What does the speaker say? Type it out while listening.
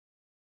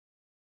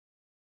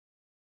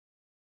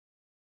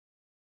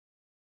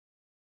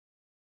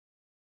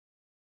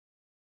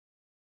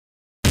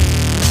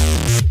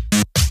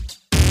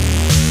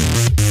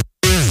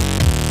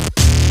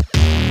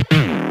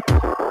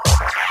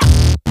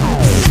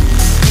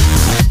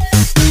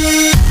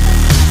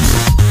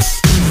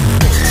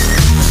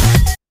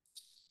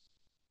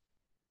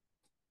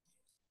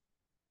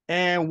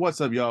And what's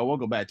up, y'all?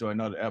 Welcome back to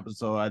another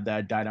episode of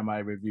that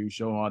Dynamite Review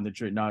Show on the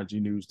Technology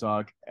News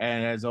Talk.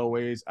 And as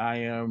always, I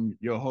am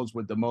your host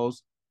with the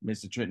most,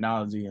 Mr.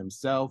 Technology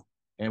himself.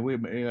 And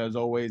with me, as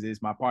always,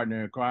 is my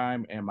partner in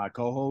crime and my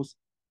co-host,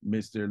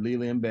 Mr.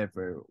 Leland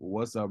Bedford.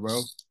 What's up, bro?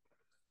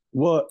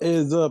 What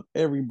is up,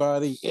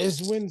 everybody?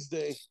 It's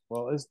Wednesday.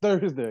 Well, it's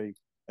Thursday.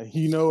 And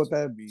you know what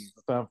that means.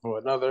 It's time for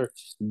another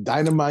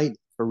Dynamite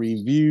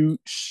review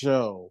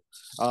show.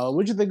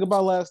 What'd you think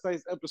about last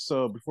night's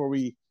episode before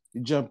we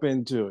jump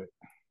into it?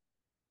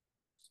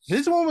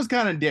 This one was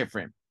kind of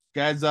different,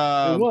 guys.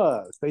 It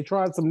was. They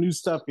tried some new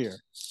stuff here.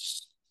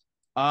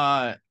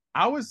 Uh,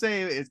 I would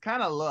say it's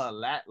kind of a little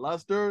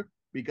lackluster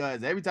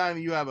because every time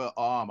you have a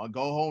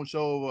go home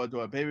show or to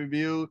a pay per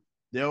view,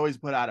 they always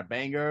put out a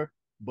banger.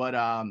 But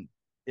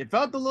it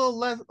felt a little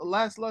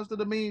less luster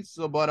to me.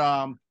 So, but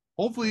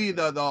hopefully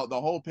the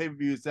whole pay per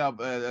view itself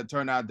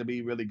turned out to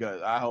be really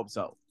good. I hope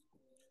so.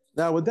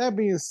 Now, with that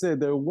being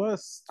said,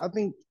 I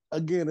think,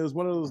 again, it was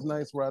one of those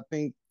nights where I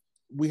think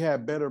we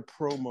had better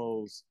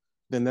promos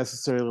than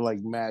necessarily like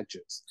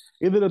matches.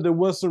 Even though there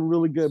was some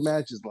really good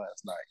matches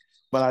last night,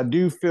 but I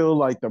do feel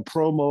like the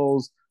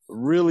promos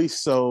really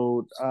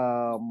sold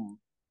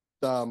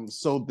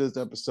this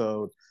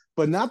episode,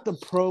 but not the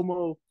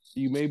promo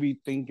you may be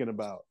thinking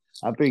about.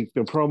 I think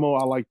the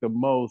promo I like the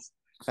most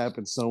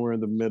happened somewhere in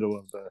the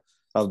middle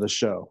of the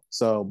show.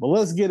 So, but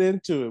let's get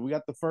into it. We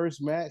got the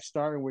first match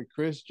starting with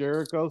Chris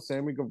Jericho,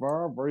 Sammy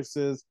Guevara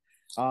versus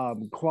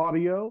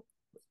Claudio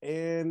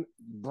and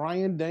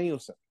Bryan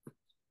Danielson.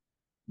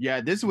 Yeah,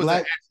 this was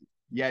Black.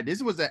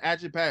 this was an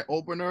action packed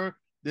opener.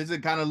 This is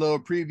kind of a little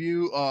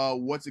preview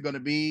of what's it going to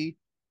be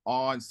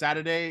on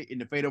Saturday in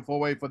the Fatal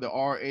 4-Way for the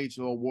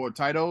RH World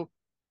title.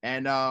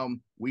 And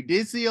we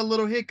did see a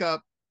little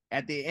hiccup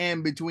at the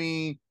end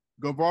between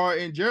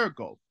Guevara and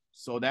Jericho.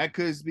 So that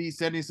could be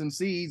setting some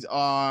seeds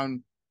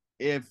on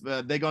if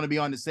they're going to be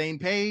on the same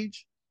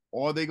page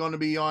or they're going to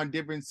be on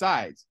different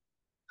sides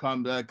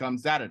come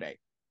Saturday.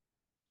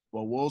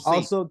 Well, we'll see.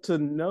 Also, to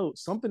note,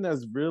 something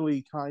that's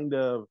really kind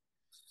of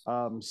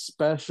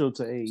special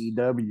to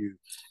AEW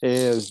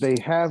is they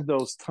have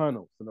those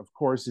tunnels. And of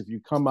course, if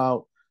you come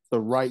out the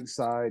right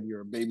side,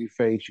 you're a baby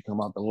face. You come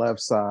out the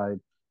left side,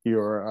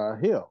 you're a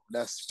heel.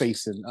 That's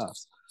facing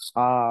us.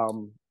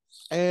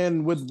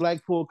 And with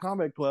Blackpool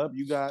Combat Club,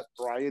 you got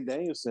Bryan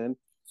Danielson,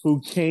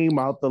 who came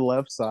out the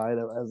left side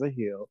as a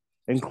heel,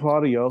 and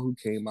Claudio, who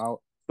came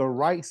out the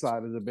right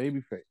side as a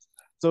babyface.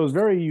 So it's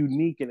very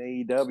unique in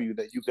AEW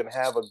that you can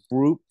have a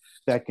group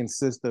that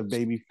consists of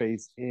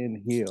babyface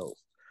and heels.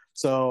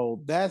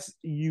 So that's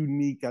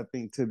unique, I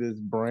think, to this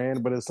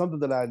brand. But it's something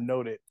that I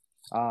noted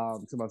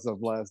to myself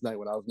last night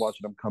when I was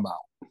watching them come out.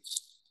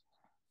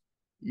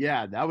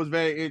 Yeah, that was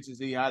very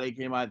interesting how they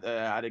came out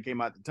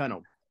the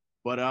tunnel.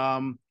 But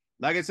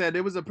like I said,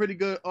 it was a pretty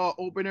good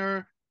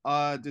opener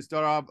to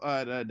start off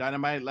the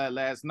Dynamite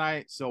last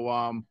night.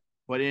 So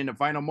but in the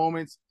final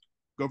moments,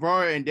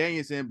 Guevara and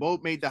Danielson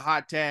both made the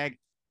hot tag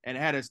and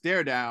had a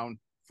stare down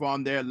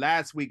from their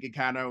last week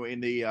encounter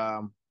in the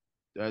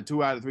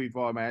 2 out of 3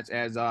 fall match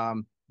as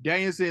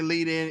Danielson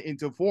lead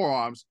into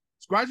forearms,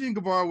 scratching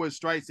Guevara with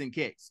strikes and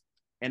kicks.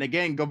 And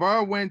again,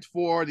 Guevara went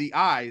for the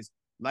eyes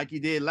like he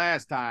did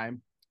last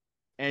time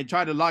and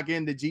tried to lock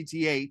in the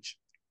GTH,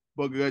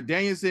 but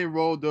Danielson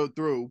rolled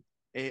through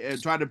and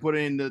tried to put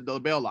in the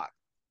bell lock.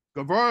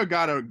 Guevara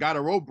got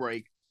a rope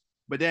break,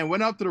 but then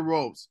went up to the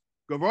ropes.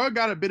 Guevara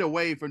got a bit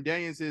away from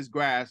Danielson's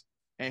grasp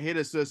and hit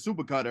a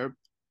super cutter.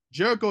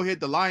 Jericho hit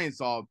the lion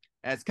saw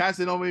as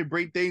Casanova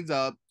break things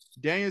up.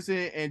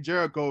 Danielson and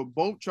Jericho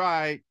both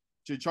tried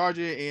to charge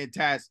it in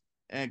Taz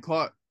and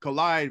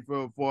collide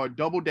for a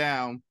double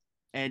down,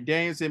 and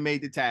Danielson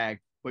made the tag.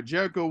 But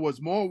Jericho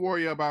was more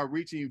worried about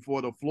reaching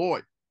for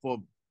Floyd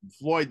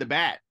the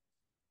Bat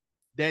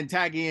than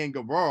tagging in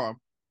Guevara.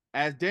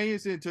 As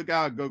Danielson took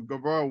out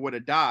Guevara with a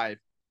dive,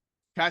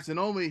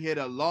 Casanova hit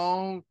a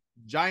long,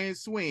 giant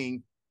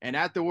swing, and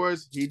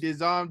afterwards he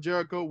disarmed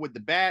Jericho with the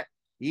bat.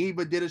 He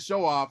even did a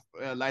show off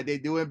like they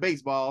do in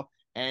baseball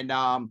and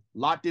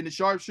locked in the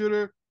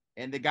sharpshooter,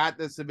 and they got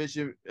the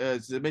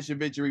submission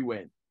victory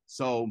win.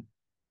 So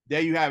there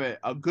you have it,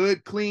 a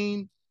good,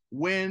 clean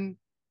win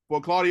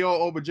for Claudio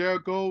over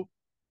Jericho,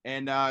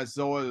 and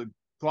so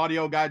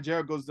Claudio got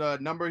Jericho's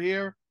number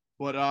here,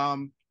 but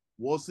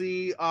we'll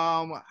see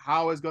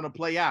how it's going to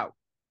play out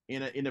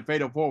in the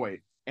Fatal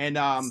 4-Way. And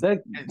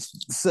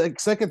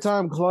second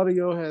time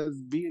Claudio has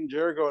beaten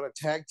Jericho in a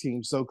tag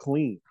team so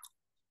clean.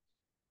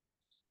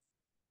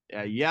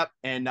 Yep,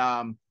 and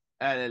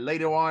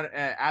later on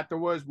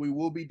afterwards, we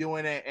will be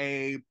doing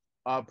a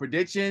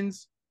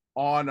predictions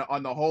on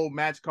the whole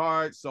match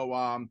card.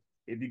 So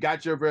if you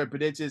got your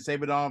predictions,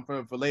 save it on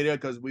for later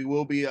because we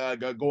will be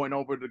going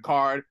over the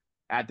card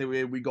after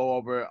we go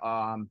over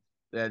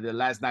the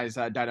last night's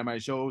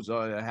Dynamite shows.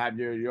 Have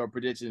your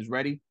predictions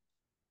ready.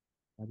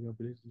 Have your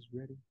predictions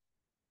ready.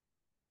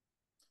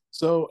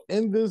 So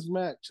in this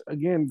match,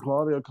 again,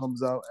 Claudio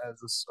comes out as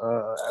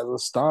a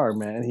star.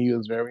 Man, he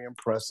was very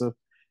impressive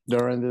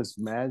during this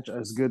match.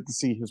 It's good to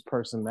see his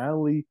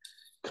personality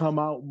come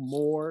out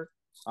more.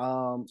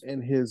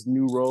 in his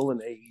new role in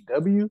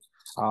AEW.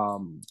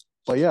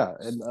 But yeah,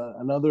 and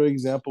another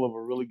example of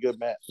a really good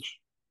match.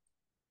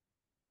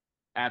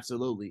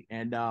 Absolutely.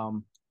 And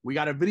we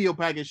got a video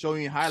package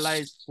showing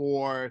highlights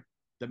for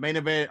the main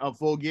event of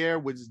Full Gear,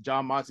 which is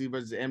Jon Moxley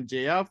versus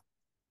MJF.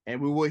 And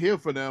we will hear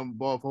from them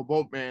both for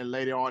both men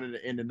later on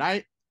in the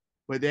night.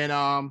 But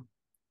then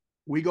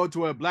we go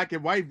to a black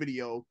and white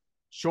video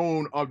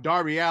shown of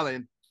Darby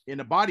Allin in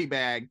a body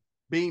bag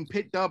being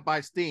picked up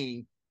by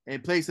Sting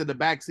and placed in the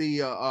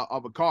backseat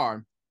of a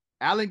car.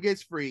 Allin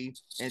gets free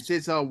and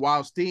sits up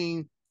while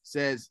Sting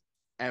says,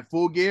 at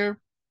Full Gear,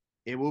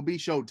 it will be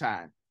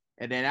showtime.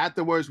 And then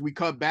afterwards, we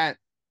cut back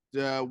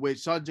with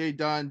Sanjay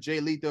Dunn,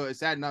 Jay Lethal, and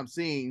Satnam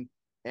Singh,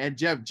 and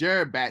Jeff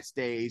Jarrett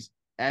backstage,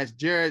 as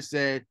Jarrett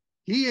said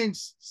he and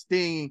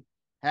Sting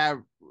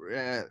have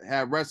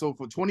wrestled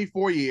for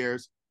 24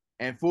 years,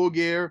 and Full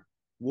Gear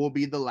will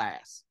be the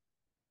last.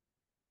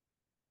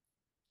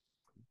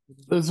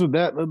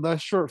 That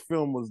short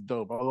film was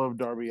dope. I love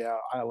Darby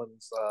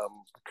Allin's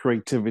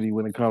creativity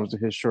when it comes to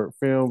his short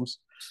films.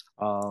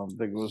 I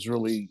think it was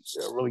really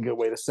a really good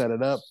way to set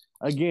it up.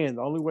 Again,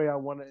 the only way I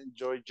want to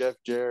enjoy Jeff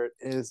Jarrett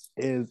is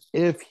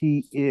if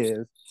he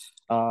is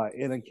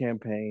in a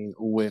campaign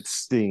with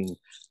Sting.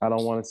 I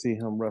don't want to see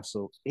him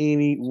wrestle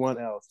anyone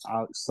else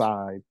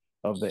outside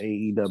of the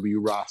AEW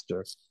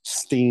roster.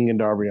 Sting and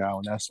Darby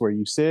Allin. That's where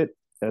you sit.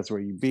 That's where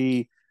you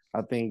be.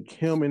 I think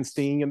him and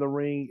Sting in the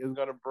ring is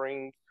going to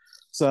bring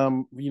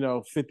some,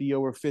 50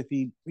 over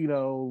 50,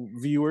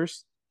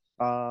 viewers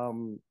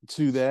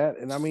to that.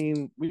 And I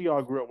mean, we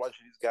all grew up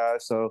watching these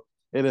guys, so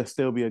it'll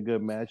still be a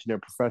good match. They're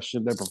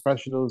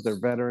professionals, they're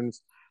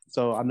veterans.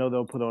 So I know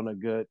they'll put on a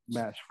good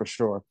match for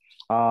sure.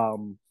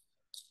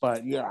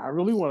 But yeah, I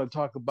really want to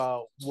talk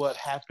about what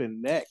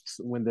happened next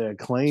when the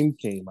Acclaim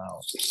came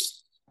out.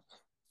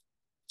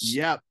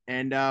 Yep.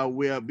 And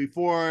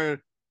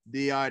before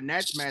the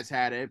next match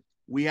had it,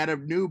 we had a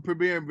new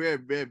premiere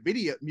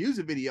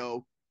music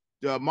video,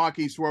 the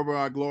Marquis Swerve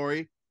Our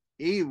Glory.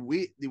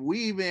 We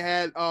even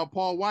had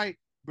Paul White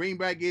bring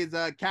back his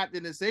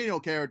Captain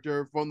Insano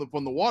character from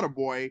the Water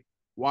Boy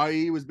while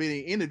he was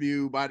being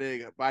interviewed by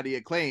the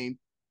Acclaim,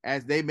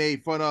 as they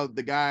made fun of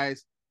the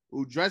guys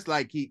who dressed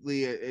like Keith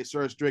Lee and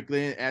Sir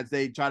Strickland, as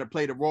they try to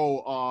play the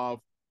role of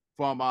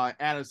from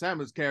Adam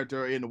Sandler's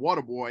character in the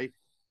Water Boy.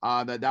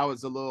 That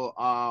was a little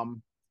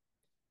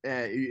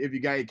if you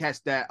guys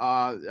catch that,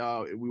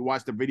 we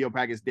watched the video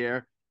package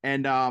there,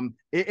 and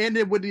it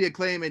ended with the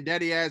Acclaim and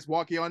Daddy Ass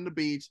walking on the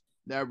beach,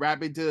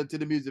 rapping to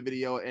the music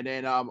video, and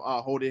then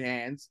holding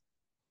hands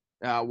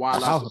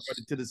while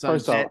to the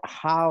sunset.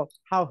 First off,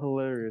 how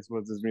hilarious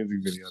was this music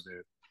video,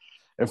 dude?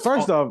 And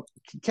first off,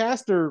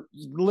 Caster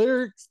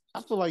lyrics,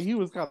 I feel like he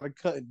was kind of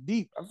cutting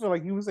deep. I feel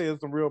like he was saying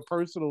some real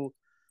personal,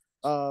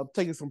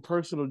 taking some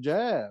personal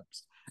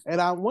jabs. And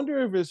I wonder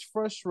if it's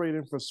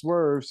frustrating for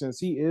Swerve, since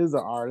he is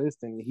an artist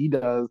and he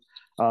does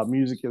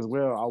music as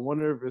well. I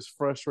wonder if it's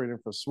frustrating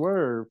for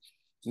Swerve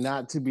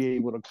not to be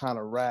able to kind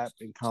of rap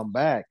and come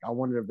back. I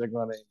wonder if they're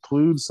going to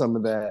include some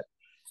of that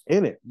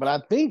in it. But I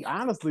think,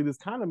 honestly, this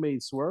kind of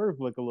made Swerve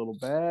look a little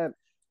bad.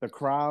 The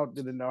crowd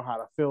didn't know how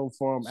to feel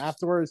for him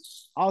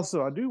afterwards.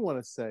 Also, I do want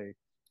to say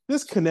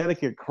this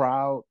Connecticut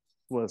crowd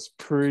was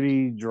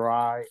pretty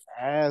dry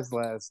as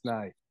last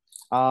night.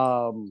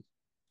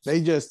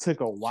 They just took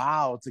a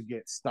while to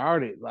get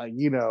started,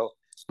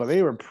 but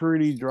they were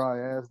pretty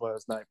dry as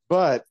last night.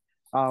 But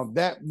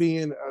that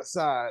being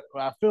aside,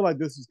 I feel like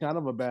this is kind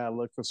of a bad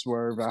look for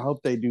Swerve. I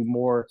hope they do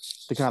more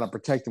to kind of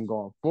protect him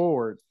going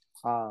forward.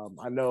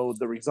 I know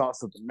the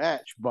results of the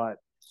match, but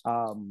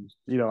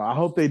I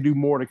hope they do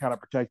more to kind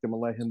of protect him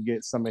and let him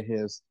get some of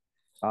his,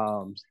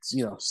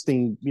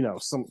 Sting,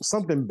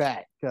 something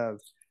back,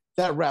 because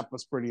that rap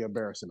was pretty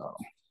embarrassing on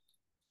him.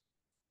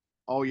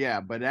 Oh yeah,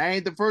 but that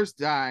ain't the first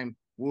time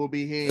we'll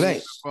be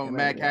hearing from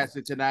Matt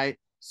Caster tonight.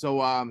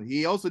 So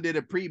he also did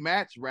a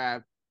pre-match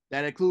rap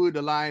that included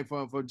the line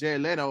from Jay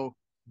Leno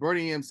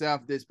burning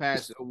himself this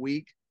past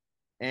week,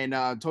 and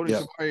Tony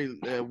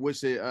Schiavone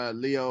wished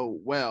Leo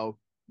well,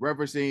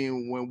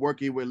 referencing when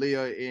working with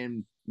Leo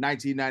in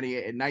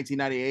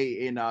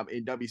 1998 in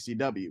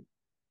WCW.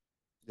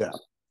 Yeah.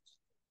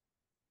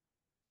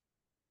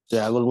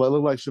 Yeah, it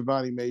looked like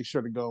Shivani made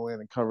sure to go in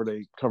and cover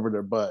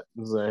their butt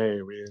and say, "Hey,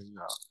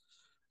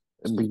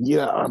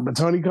 but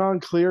Tony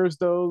Khan clears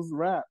those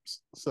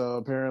raps. So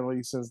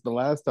apparently, since the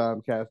last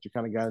time, Caster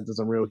kind of got into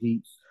some real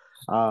heat.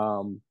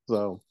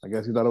 So I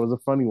guess he thought it was a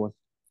funny one.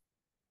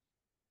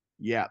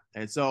 Yeah,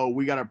 and so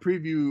we got a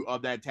preview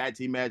of that tag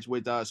team match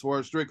with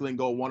Swerve Strickland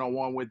go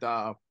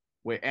 1-on-1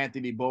 with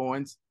Anthony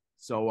Bowens.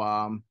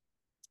 So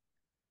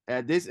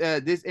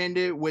this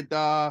ended with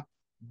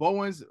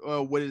Bowens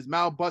with his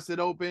mouth busted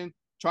open,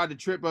 tried to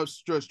trip up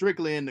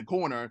Strickland in the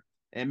corner,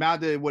 and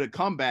mounted with a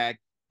comeback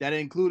that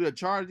included a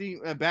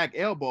charging back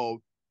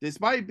elbow,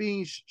 despite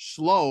being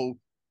slow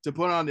to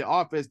put on the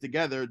offense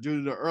together due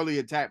to the early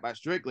attack by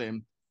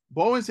Strickland.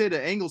 Bowens hit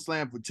an angle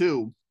slam for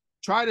 2,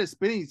 tried a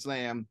spinning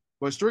slam,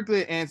 but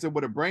Strickland answered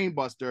with a brain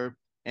buster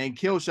and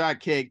kill shot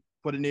kick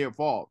for the near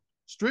fall.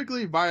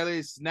 Strickland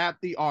violated,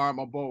 snapped the arm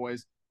of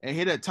Bowens and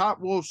hit a top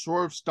rope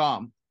swerve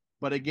stomp,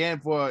 but again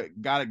for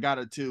got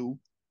a 2.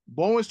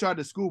 Bowens tried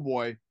the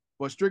schoolboy,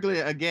 but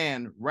Strickland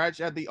again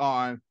ratchet at the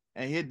arm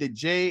and hit the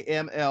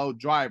JML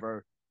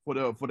driver for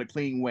the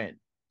clean win.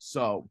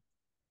 So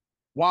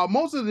while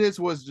most of this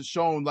was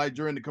shown like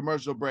during the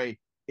commercial break,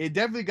 it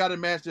definitely got a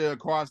message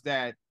across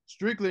that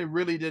Strickland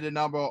really did a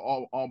number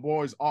on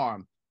Bowens'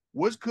 arm,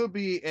 which could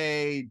be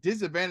a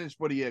disadvantage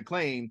for the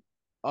Acclaim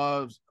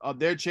of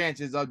their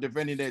chances of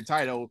defending their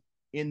title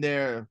in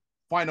their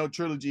final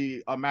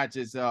trilogy of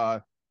matches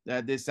that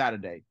this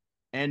Saturday.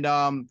 And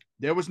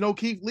there was no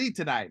Keith Lee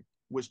tonight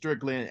with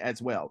Strickland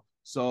as well.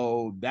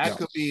 So that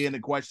could be in the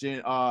question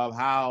of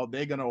how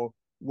they're going to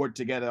work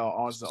together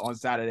on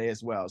Saturday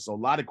as well. So a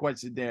lot of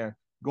questions there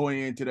going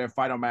into their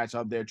final match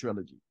of their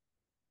trilogy.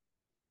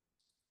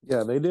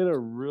 Yeah, they did a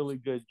really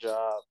good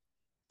job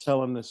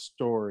telling the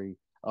story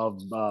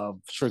of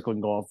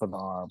Strickland going for the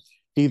arm.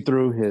 He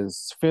threw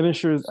his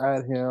finishers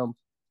at him,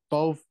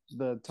 both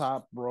the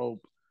top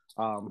rope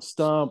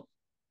stump,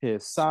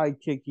 his side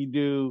kick he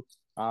do,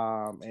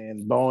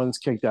 and Bowens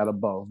kicked out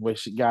of both,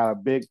 which got a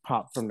big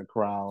pop from the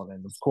crowd.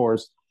 And of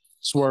course,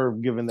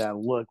 Swerve giving that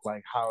look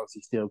like, how is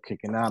he still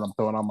kicking out? I'm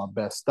throwing on my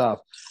best stuff.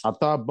 I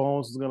thought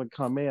Bowens was going to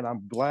come in.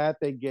 I'm glad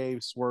they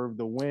gave Swerve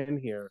the win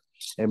here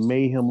and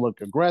made him look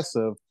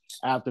aggressive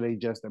after they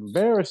just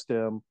embarrassed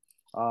him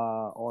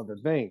on the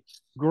thing.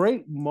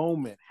 Great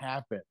moment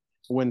happened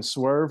when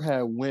Swerve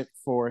had went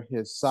for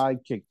his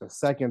sidekick the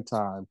second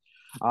time.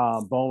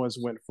 Bowens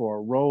went for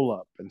a roll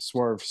up and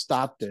Swerve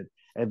stopped it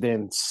and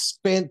then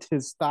spent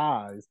his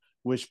thighs,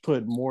 which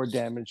put more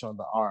damage on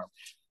the arm.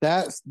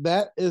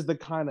 That is the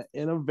kind of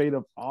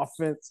innovative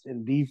offense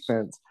and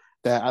defense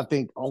that I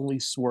think only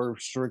Swerve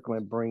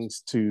Strickland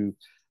brings to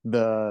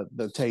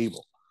the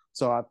table.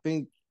 So I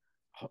think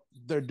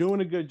they're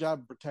doing a good job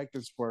of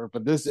protecting Swerve,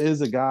 but this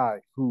is a guy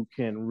who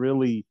can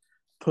really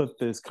put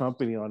this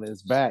company on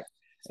his back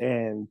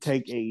and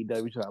take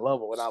AEW to that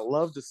level. And I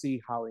love to see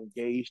how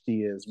engaged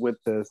he is with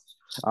this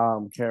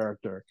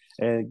character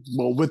and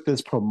with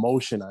this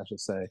promotion, I should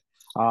say.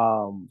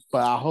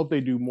 But I hope they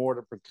do more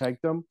to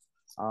protect him.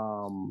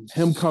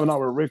 Him coming out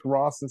with Rick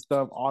Ross and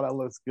stuff, all that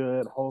looks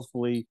good.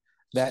 Hopefully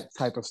that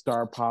type of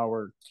star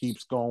power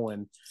keeps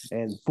going,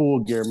 and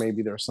Full Gear,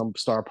 maybe there's some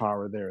star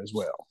power there as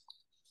well.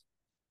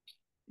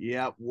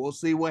 Yeah, we'll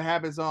see what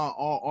happens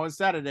on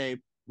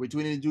Saturday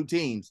between the two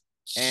teams.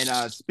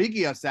 And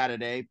speaking of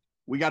Saturday,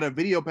 we got a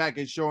video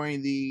package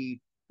showing the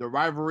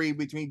rivalry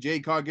between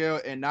Jade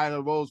Cargill and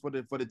Nyla Rose for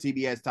the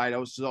TBS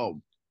title.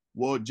 So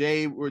will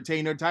Jade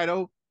retain her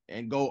title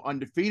and go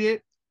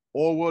undefeated,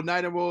 or will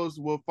Nyla Rose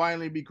will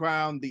finally be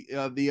crowned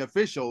the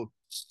official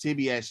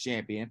TBS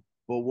champion?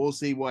 But we'll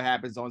see what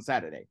happens on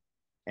Saturday.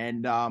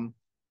 And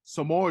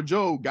Samoa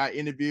Joe got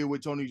interviewed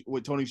with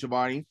Tony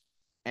Schiavone,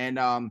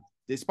 and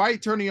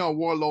despite turning on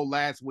Wardlow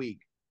last week,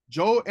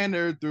 Joe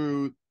entered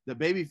through the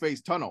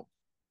babyface tunnel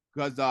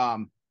because,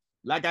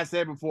 like I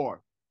said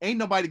before, ain't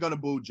nobody gonna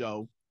boo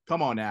Joe.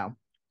 Come on now.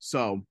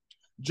 So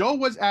Joe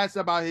was asked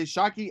about his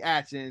shocking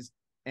actions,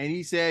 and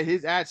he said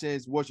his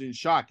actions wasn't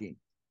shocking,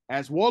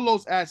 as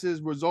Wardlow's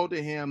actions resulted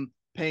in him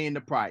paying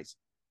the price.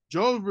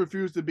 Joe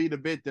refused to be the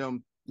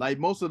victim like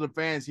most of the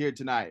fans here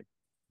tonight.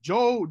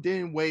 Joe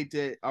didn't wait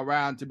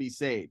around to be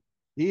saved.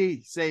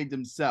 He saved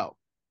himself.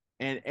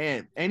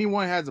 And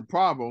anyone has a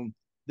problem,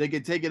 they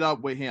can take it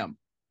up with him.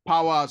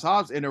 Powerhouse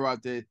Hobbs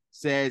interrupted,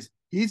 says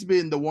he's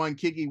been the one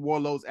kicking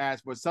Wardlow's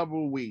ass for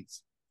several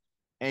weeks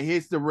and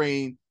hits the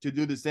ring to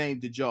do the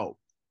same to Joe.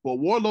 But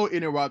Wardlow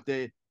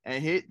interrupted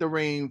and hit the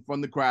ring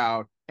from the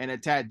crowd and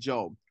attacked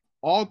Joe.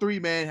 All three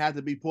men had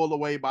to be pulled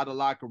away by the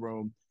locker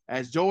room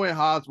as Joe and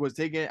Hobbs was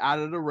taken out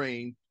of the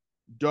ring.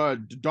 The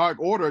Dark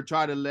Order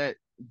tried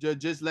to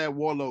just let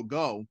Wardlow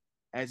go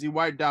as he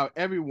wiped out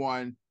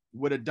everyone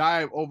with a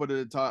dive over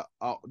the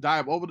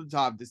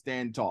top to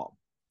stand tall.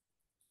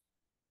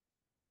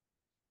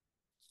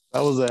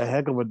 That was a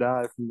heck of a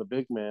dive from the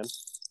big man.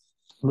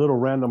 A little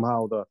random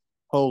how the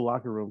whole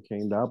locker room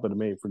came out, but it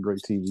made for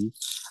great TV.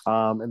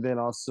 And then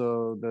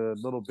also the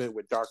little bit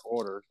with Dark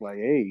Order, like,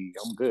 hey,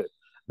 I'm good.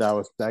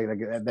 That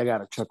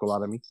got a chuckle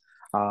out of me.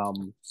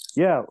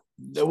 Yeah,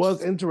 it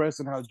was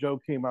interesting how Joe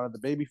came out of the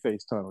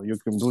babyface tunnel. You're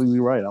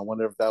completely right. I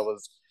wonder if that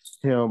was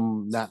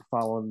him not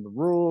following the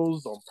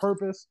rules on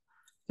purpose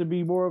to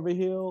be more of a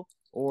heel,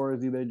 or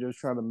is he they just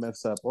trying to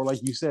mess up? Or like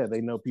you said, they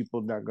know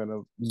people are not going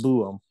to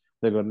boo him.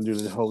 They're going to do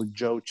the whole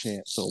Joe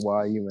chant. So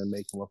why even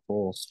make him a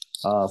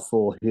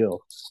full heel?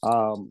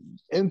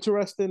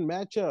 Interesting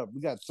matchup.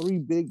 We got three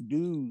big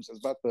dudes that's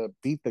about to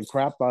beat the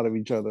crap out of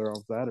each other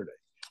on Saturday.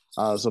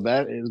 So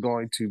that is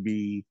going to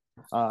be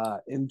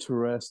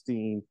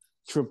interesting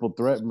triple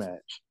threat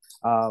match.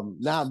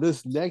 Now,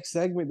 this next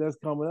segment that's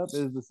coming up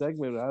is the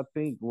segment that I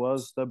think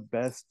was the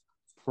best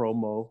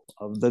promo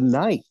of the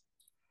night.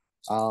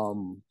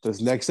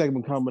 This next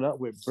segment coming up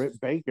with Britt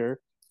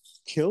Baker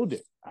killed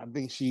it. I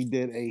think she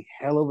did a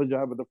hell of a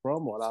job at the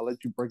promo, and I'll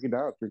let you break it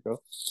down, Trico.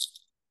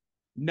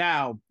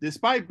 Now,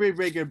 despite Britt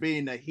Baker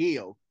being a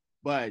heel,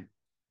 but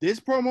this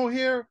promo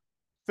here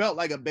felt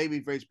like a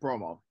babyface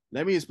promo.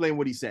 Let me explain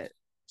what he said.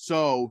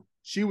 So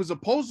she was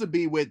supposed to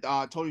be with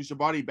Tony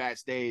Schiavone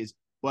backstage,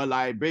 but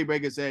like Britt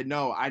Baker said,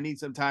 no, I need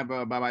some time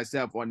by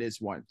myself on this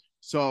one.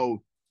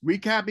 So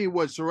recapping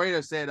what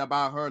Saraya said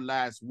about her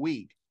last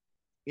week,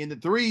 in the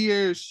 3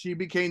 years, she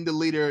became the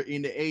leader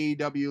in the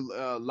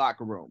AEW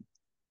locker room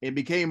and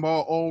became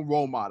her own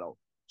role model.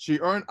 She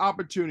earned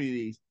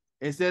opportunities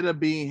instead of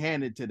being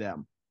handed to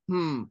them.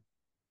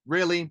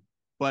 Really?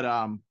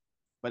 But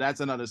that's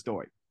another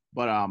story.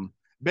 But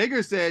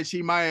Baker said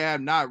she might have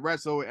not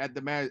wrestled at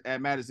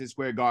at Madison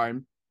Square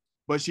Garden,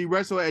 but she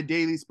wrestled at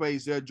Daily's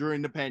Place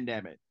during the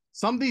pandemic.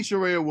 Something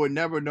Saraya would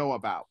never know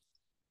about.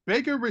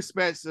 Baker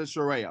respects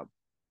Saraya,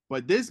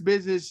 but this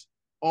business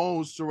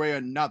owes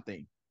Saraya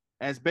nothing,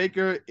 as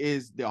Baker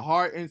is the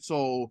heart and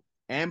soul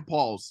and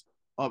pulse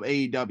of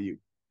AEW.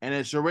 And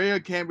if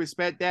Saraya can't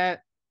respect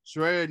that,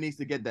 Saraya needs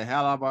to get the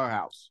hell out of our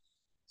house.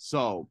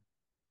 So,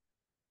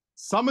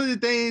 some of the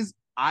things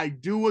I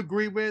do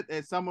agree with,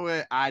 and some of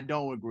it I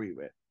don't agree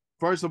with.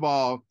 First of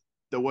all,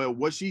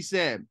 what she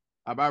said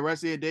about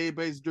wrestling a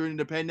database during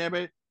the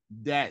pandemic,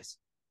 that's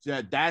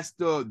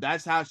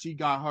how she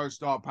got her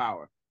star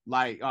power.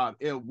 Like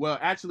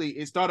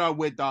it started out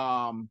with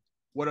a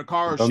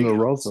Hikaru Thunder Shida.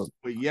 Rosa.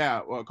 But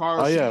yeah, Hikaru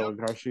Oh Shida. yeah, with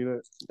Garshida.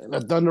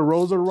 The Thunder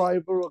Rosa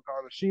rival,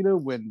 Hikaru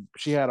Shida, when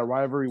she had a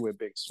rivalry with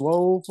Big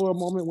Swole for a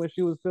moment when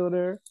she was still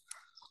there.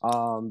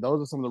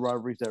 Those are some of the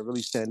rivalries that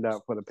really stand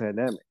out for the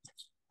pandemic.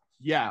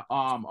 Yeah,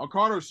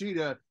 Hikaru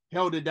Shida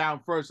held it down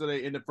first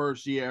in the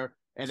first year,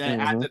 and then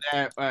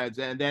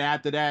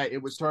after that,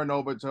 it was turned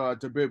over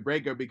to Britt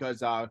Baker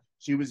because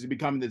she was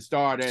becoming the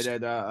star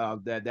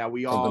that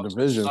we all of the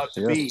division love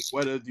to be,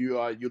 whether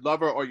you love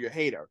her or you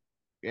hate her.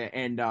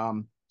 And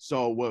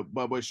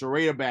but with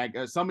Saraya back,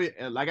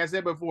 like I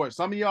said before,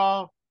 some of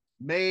y'all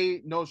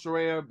may know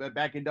Saraya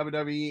back in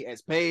WWE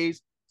as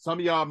Paige. Some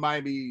of y'all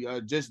might be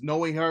just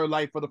knowing her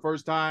like for the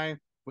first time.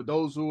 For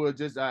those who are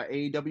just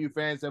AEW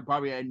fans that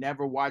probably had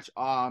never watched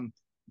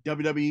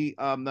WWE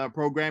the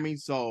programming.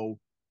 So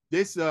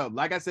this,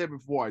 like I said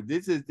before,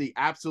 this is the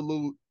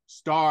absolute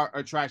star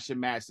attraction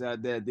match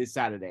this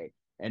Saturday,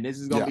 and this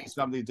is gonna be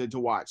something to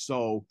watch.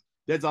 So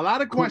there's a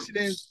lot of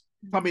questions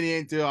coming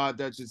into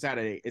the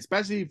Saturday,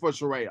 especially for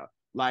Saraya,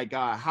 like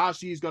how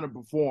she's gonna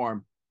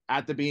perform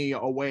after being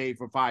away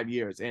for 5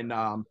 years, and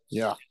can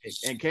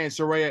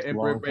Saraya and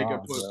Britt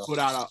Baker put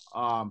out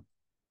a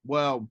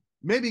well,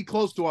 maybe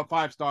close to a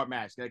 5-star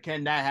match?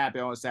 Can that happen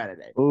on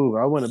Saturday? Ooh,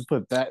 I wouldn't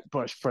put that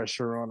much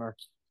pressure on her,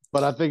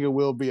 but I think it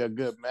will be a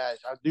good match.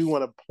 I do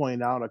want to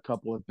point out a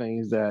couple of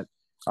things that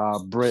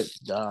Britt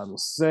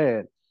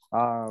said.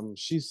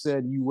 She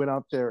said you went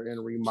out there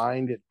and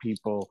reminded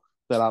people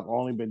that I've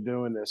only been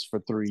doing this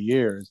for 3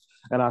 years.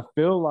 And I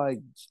feel like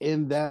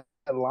in that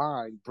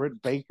line,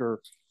 Britt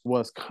Baker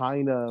was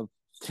kind of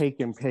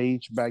taking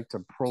Paige back to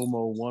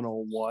promo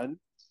 101.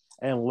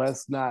 And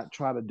let's not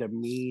try to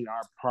demean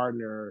our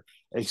partner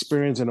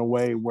experience in a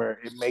way where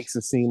it makes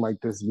it seem like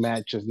this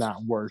match is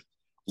not worth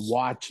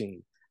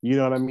watching. You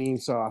know what I mean?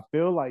 So I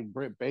feel like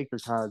Britt Baker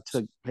kind of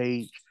took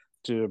Paige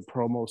to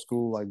promo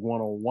school like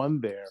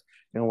 101 there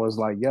and was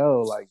like,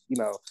 yo, like,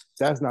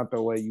 that's not the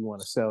way you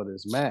want to sell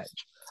this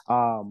match.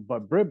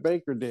 But Britt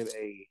Baker did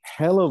a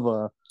hell of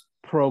a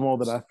promo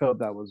that I felt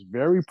that was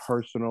very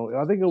personal.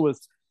 I think it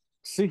was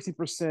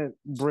 60%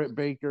 Britt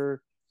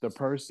Baker, the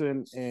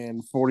person,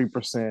 and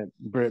 40%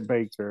 Britt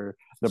Baker,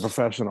 the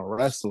professional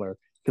wrestler,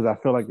 because I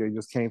feel like they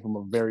just came from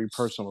a very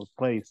personal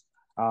place,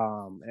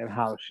 and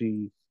how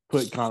she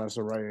put Candice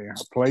LeRae in her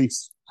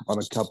place on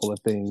a couple of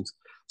things.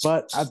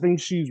 But I think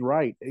she's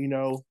right.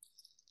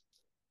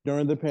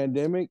 During the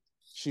pandemic,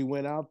 she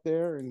went out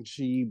there and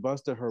she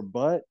busted her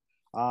butt.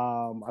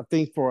 I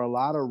think for a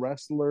lot of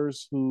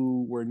wrestlers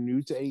who were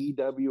new to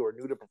AEW or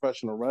new to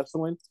professional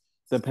wrestling,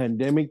 the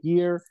pandemic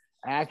year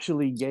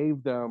actually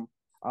gave them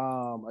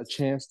a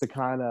chance to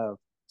kind of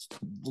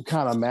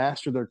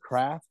master their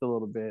craft a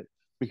little bit,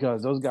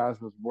 because those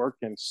guys was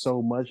working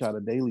so much out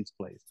of Daily's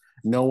Place.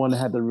 No one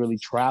had to really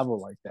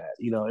travel like that.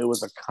 It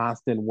was a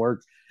constant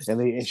work,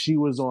 and she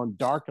was on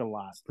Dark a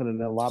lot, putting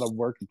in a lot of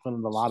work and putting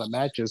in a lot of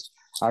matches.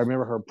 I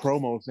remember her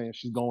promo saying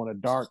she's going to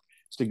Dark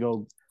to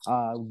go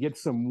get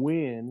some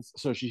wins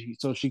so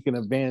she can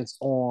advance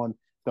on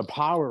the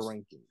power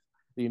ranking.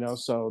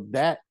 So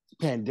that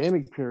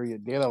pandemic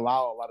period did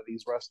allow a lot of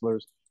these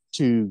wrestlers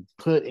to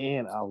put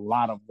in a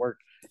lot of work.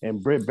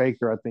 And Britt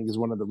Baker, I think, is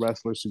one of the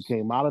wrestlers who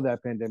came out of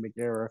that pandemic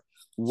era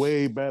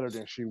way better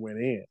than she went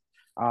in.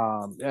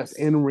 That's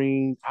in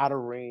ring, out of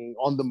ring,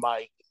 on the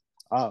mic.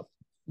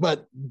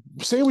 But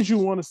say what you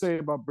want to say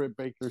about Britt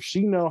Baker,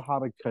 she know how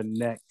to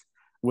connect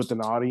with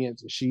an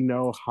audience. She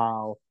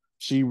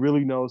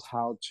really knows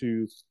how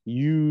to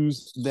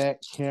use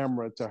that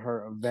camera to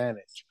her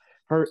advantage.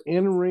 Her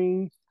in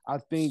ring, I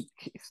think,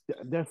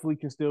 definitely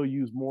can still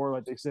use more.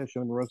 Like they said,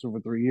 she's been wrestling for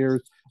 3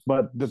 years.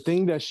 But the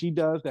thing that she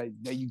does that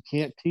you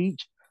can't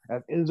teach,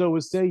 as Enzo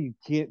would say, you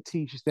can't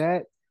teach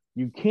that.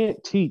 You can't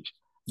teach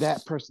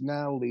that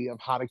personality of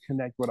how to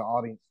connect with an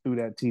audience through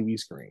that TV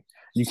screen.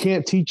 You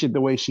can't teach it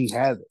the way she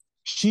has it.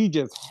 She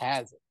just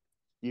has it.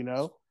 you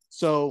know?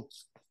 So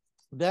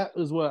that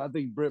is what I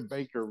think Britt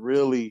Baker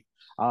really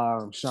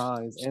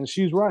shines. And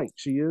she's right.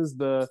 She is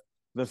the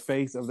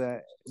face of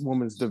that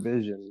women's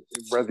division,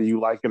 whether you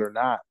like it or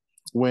not.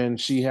 When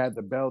she had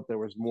the belt, there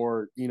was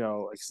more,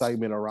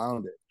 excitement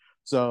around it.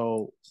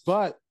 So,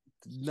 but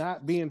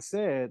not being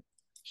said,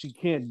 she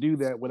can't do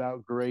that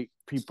without great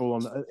people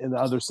on the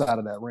other side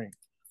of that ring.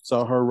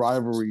 So her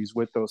rivalries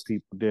with those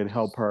people did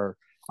help her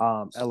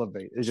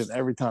elevate. It's just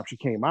every time she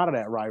came out of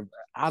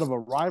out of a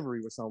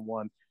rivalry with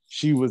someone,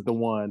 she was the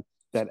one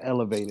that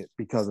elevated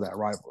because of that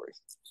rivalry.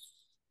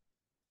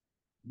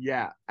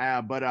 Yeah,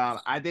 but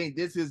I think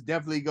this is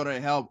definitely going to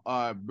help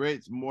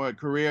Britt's more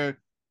career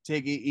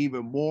take it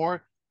even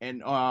more,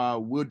 and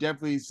we'll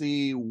definitely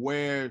see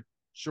where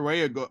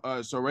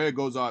Saraya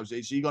goes off.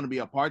 Is she going to be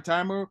a part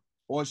timer,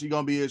 or is she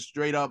going to be a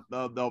straight up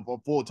the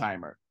full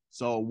timer?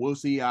 So we'll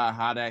see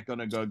how that's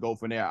going to go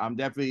from there. I'm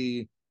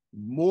definitely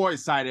more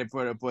excited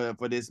for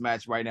this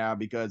match right now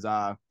because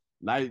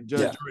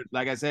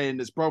like I said in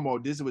this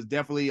promo, this was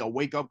definitely a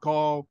wake up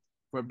call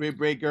for Britt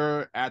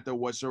Baker after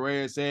what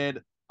Saraya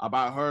said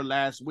about her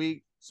last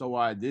week.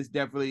 So this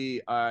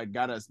definitely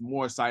got us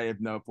more excited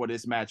for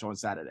this match on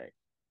Saturday.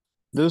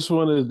 This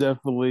one is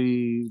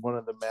definitely one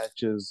of the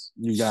matches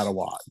you gotta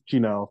watch.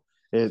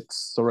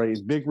 It's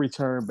Soraya's big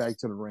return back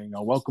to the ring.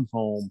 A welcome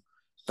home,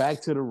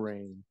 back to the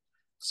ring.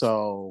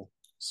 So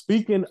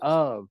speaking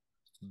of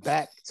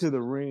back to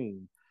the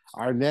ring,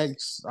 our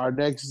next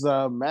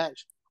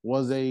match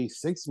was a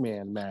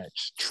 6-man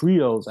match,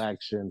 trios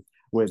action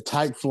with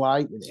Type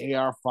Flight and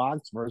AR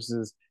Fox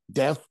versus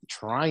Death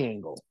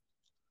Triangle.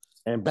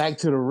 And back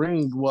to the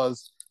ring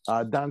was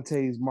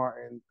Dante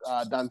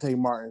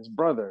Martin's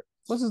brother.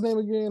 What's his name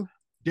again?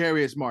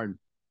 Darius Martin.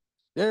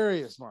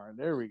 Darius Martin.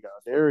 There we go.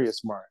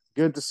 Darius Martin.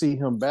 Good to see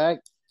him back.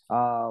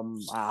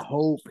 I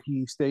hope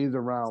he stays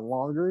around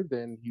longer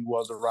than he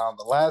was around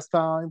the last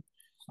time.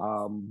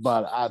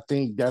 But I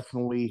think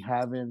definitely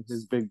having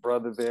his big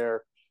brother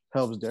there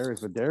helps Darius.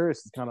 But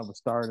Darius is kind of a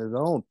star in his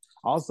own.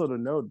 Also to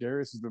note,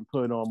 Darius has been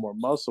putting on more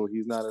muscle.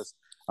 He's not as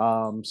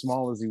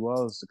small as he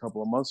was a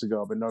couple of months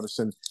ago. I've been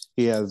noticing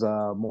he has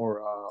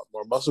more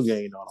muscle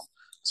gain on him.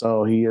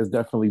 So he is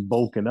definitely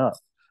bulking up.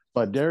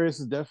 But Darius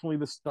is definitely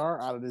the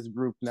star out of this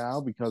group now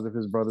because of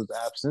his brother's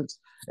absence.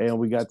 And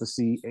we got to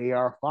see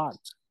AR Fox.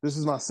 This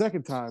is my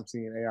second time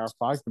seeing AR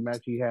Fox. The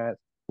match he had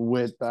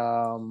with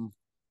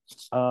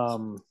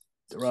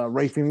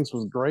Ray Phoenix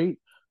was great.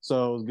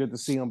 So it was good to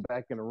see him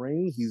back in the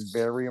ring. He's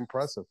very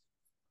impressive.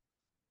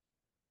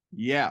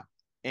 Yeah.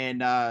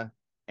 And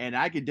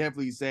I could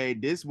definitely say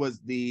this was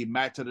the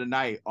match of the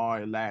night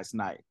on last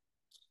night.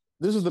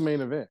 This is the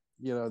main event.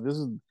 This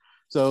is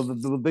so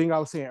the thing I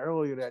was saying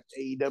earlier that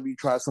AEW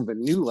tried something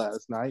new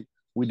last night.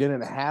 We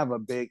didn't have a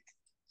big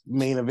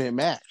main event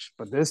match,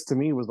 but this to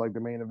me was like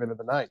the main event of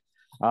the night.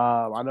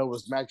 I know it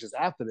was matches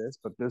after this,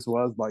 but this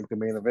was like the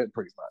main event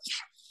pretty much.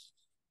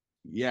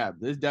 Yeah,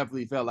 this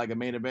definitely felt like a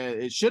main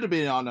event. It should have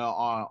been on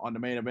the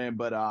main event,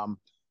 but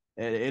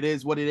it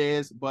is what it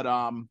is. But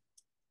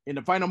in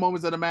the final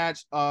moments of the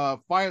match,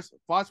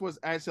 Fox was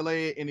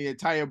isolated in the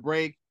entire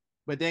break,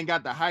 but then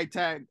got the high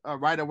tag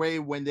right away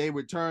when they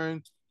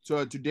returned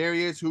to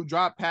Darius, who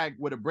dropped Pac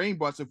with a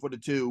brainbuster for the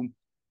two,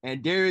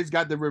 and Darius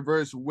got the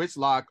reverse witch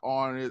lock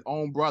on his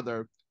own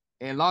brother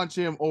and launched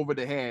him over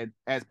the head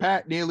as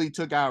Pac nearly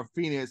took out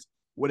Phoenix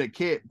with a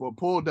kick, but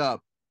pulled up.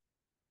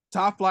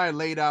 Top Flyer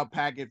laid out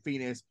Pac and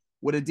Phoenix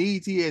with a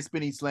DDT and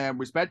spinning slam,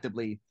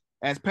 respectively,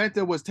 as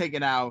Penta was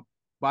taken out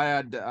by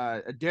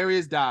a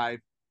Darius dive,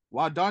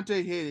 while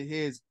Dante hit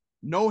his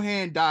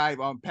no-hand dive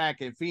on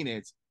Pac and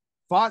Phoenix.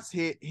 Fox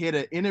hit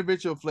an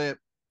individual flip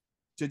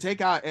to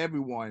take out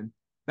everyone.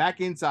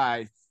 Back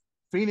inside,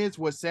 Phoenix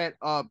was set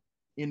up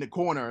in the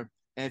corner,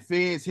 and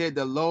Phoenix hit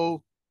the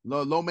low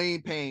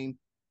main pain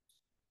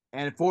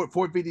and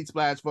 450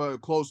 splash for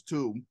close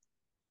to.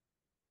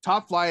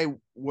 Top Flight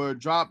were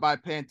dropped by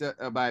Pac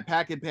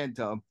and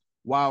Penta,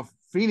 while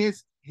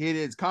Phoenix hit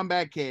his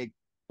comeback kick.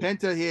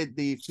 Penta hit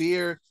the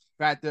Fear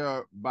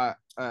Factor by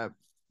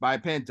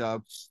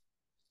Penta.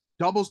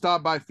 Double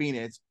stop by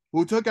Phoenix,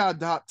 who took out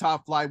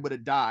Top Flight with a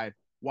dive,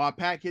 while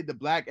Pac hit the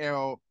Black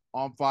Arrow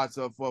on Fox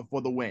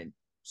for the win.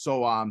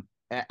 So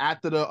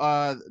after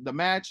the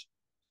match,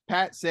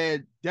 Pat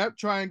said Death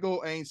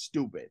Triangle ain't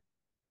stupid.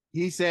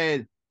 He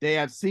said they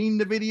have seen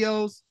the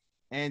videos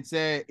and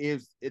said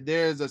if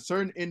there's a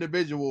certain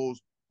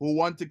individuals who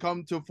want to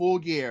come to Full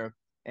Gear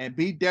and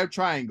beat Death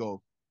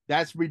Triangle,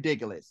 that's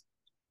ridiculous.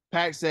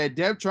 Pac said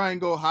Death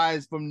Triangle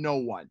hides from no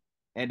one.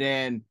 And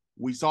then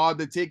we saw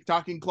the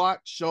tick-tocking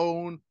clock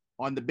shown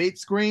on the big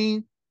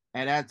screen,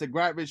 and that's the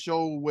graphic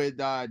show with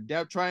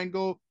Death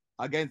Triangle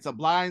against a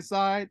blind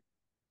side,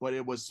 but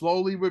it was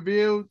slowly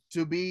revealed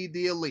to be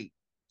the Elite.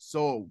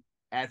 So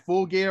at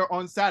Full Gear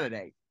on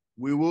Saturday,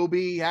 we will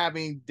be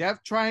having Death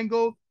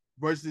Triangle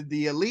versus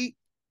the Elite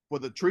for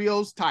the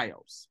trios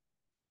titles.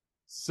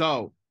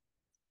 So,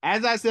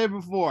 as I said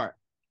before,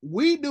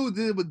 we knew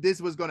this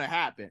was going to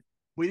happen.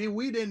 We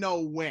didn't know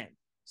when.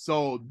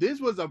 So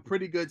this was a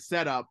pretty good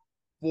setup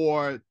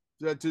for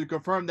to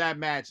confirm that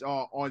match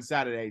on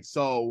Saturday.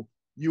 So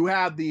you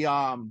have the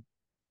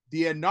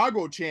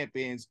inaugural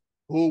champions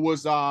who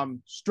was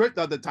stripped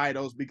of the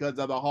titles because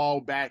of the Hall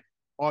back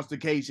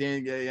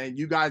altercation, and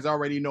you guys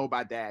already know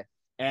about that.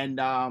 And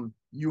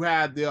you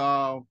have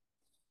the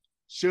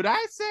should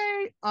I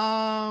say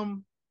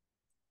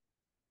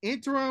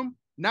interim?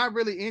 Not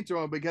really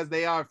interim because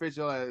they are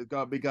official.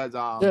 Because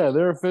Yeah,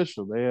 they're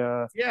official. They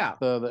yeah,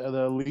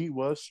 the elite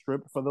was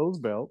stripped for those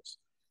belts,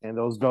 and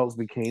those belts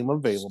became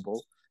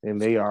available, and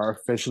they are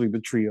officially the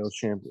trios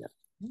champion.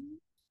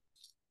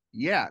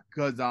 yeah,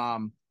 because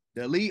the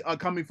elite are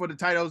coming for the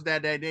titles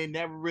that they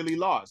never really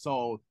lost,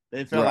 so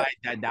they felt Right.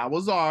 like that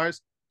was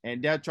ours,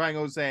 and they're trying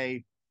to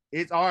say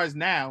it's ours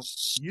now.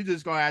 You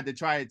just gonna have to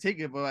try to take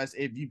it for us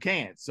if you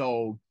can.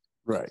 So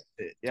Right.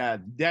 yeah,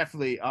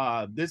 definitely.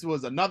 This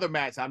was another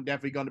match I'm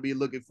definitely going to be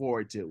looking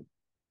forward to.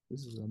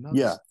 This is another.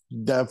 Yeah,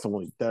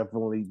 definitely.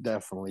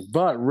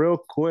 But real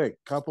quick,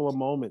 couple of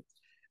moments.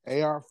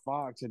 AR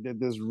Fox did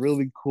this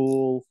really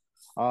cool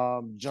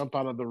jump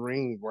out of the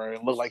ring where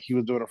it looked like he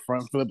was doing a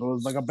front flip. It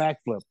was like a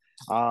backflip.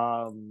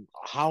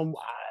 How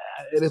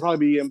it'd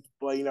probably be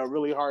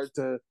really hard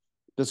to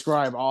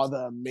describe all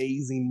the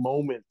amazing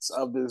moments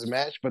of this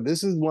match, but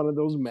this is one of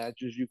those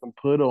matches you can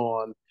put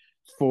on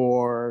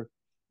for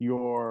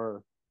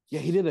your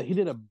he did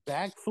a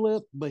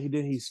backflip, but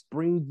he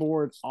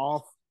springboard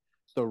off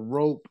the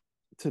rope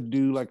to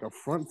do like a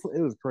front flip.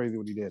 It was crazy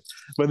what he did.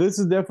 But this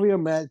is definitely a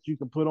match you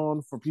can put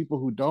on for people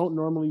who don't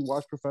normally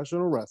watch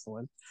professional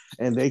wrestling,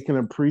 and they can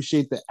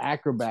appreciate the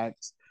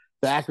acrobaticness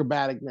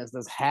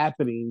that's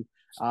happening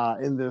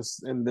in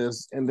this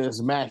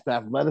match. The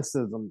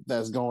athleticism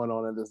that's going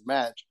on in this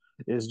match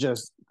is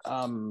just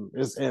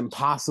is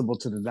impossible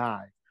to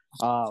deny.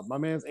 My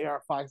man's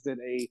AR Fox did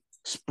a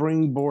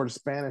springboard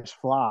Spanish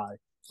fly,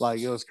 like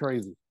it was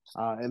crazy,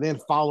 and then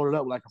followed it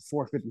up like a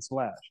 450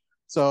 splash.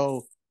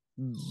 So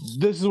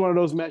this is one of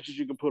those matches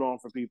you can put on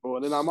for people.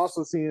 And then I'm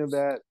also seeing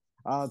that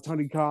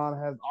Tony Khan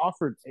has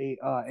offered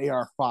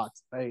AR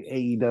Fox a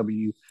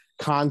AEW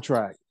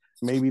contract.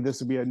 Maybe this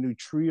would be a new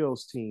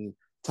trios team.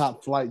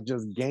 Top Flight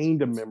just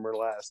gained a member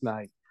last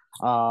night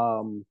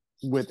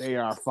with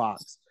AR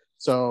Fox,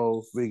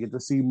 so we get to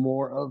see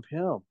more of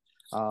him.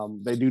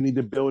 They do need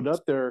to build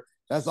up their.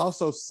 That's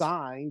also a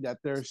sign that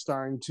they're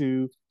starting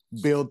to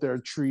build their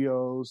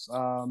trios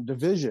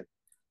division.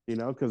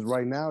 Because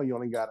right now you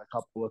only got a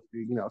couple of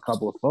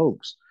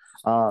folks.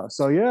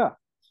 So yeah,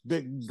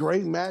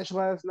 great match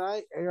last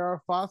night.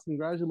 AR Fox,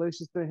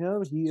 congratulations to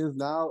him. He is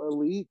now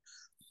elite.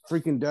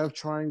 Freaking Death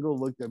Triangle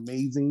looked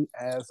amazing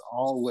as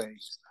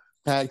always.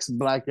 Pax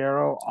Black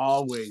Arrow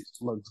always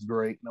looks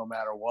great no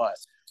matter what.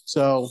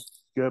 So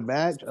good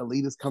match.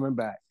 Elite is coming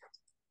back.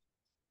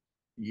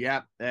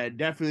 Yep,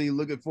 definitely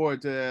looking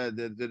forward to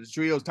the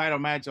trios title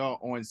match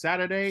on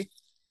Saturday.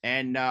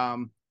 And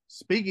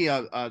speaking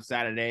of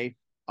Saturday,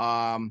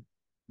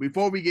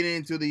 before we get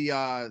into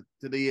the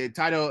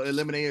title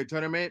eliminator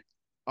tournament,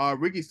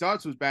 Ricky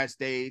Starks was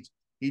backstage.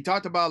 He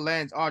talked about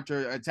Lance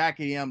Archer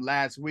attacking him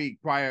last week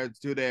prior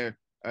to their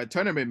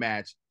tournament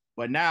match,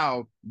 but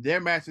now their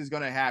match is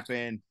going to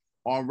happen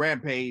on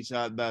Rampage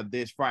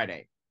this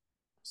Friday.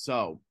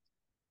 So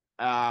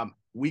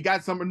we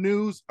got some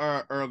news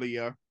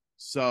earlier.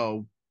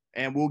 So,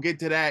 and we'll get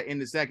to that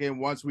in a second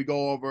once we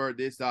go over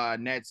this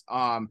next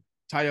title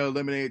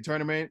eliminator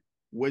tournament,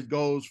 which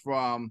goes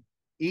from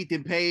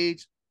Ethan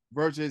Page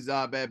versus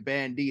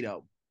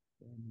Bandito.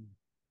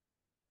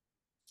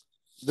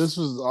 This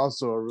was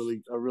also a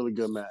really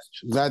good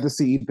match. Glad to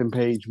see Ethan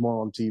Page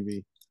more on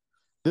TV.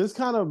 This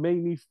kind of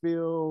made me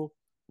feel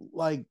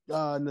like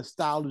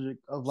nostalgic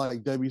of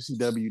like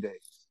WCW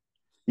days.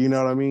 You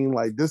know what I mean?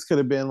 Like this could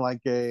have been like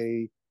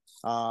a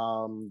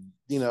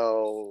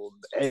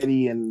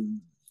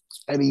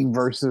Eddie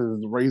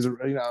versus Razor,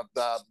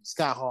 the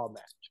Scott Hall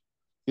match.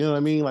 You know what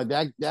I mean? Like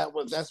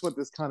that's what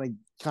this kind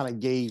of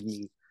gave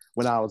me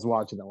when I was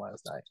watching it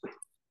last night.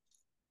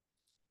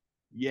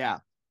 Yeah,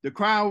 the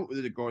crowd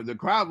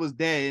was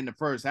dead in the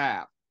first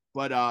half,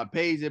 but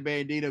Page and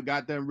Bandito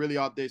got them really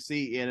off their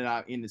seat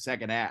in the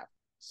second half.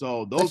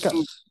 So those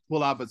two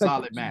pull off a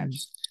solid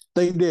match.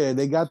 They did.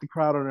 They got the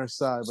crowd on their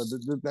side, but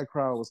that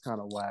crowd was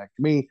kind of whack.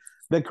 I mean,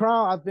 the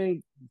crowd, I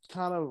think,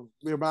 kind of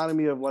reminded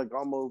me of like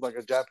almost like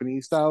a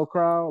Japanese style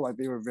crowd. Like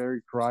they were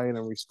very quiet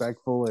and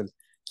respectful and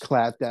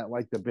clapped at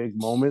like the big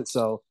moment.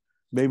 So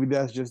maybe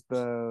that's just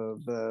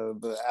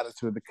the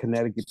attitude of the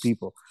Connecticut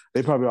people.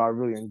 They probably all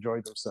really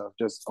enjoyed themselves.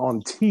 Just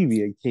on TV,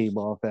 it came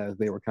off as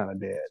they were kind of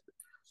dead.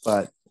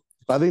 But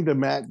I think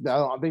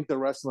I think the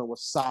wrestling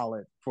was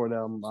solid for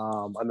them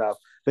enough.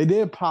 They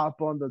did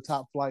pop on the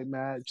Top Flight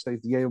match. They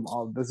gave them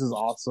all, this is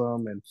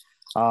awesome and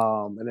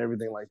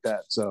everything like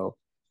that. So,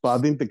 but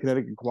I think the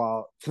Connecticut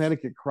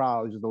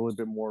crowd is just a little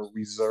bit more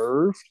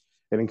reserved,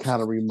 and it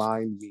kind of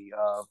remind me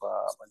of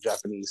a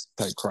Japanese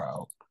type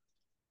crowd.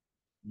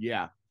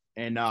 Yeah,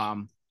 and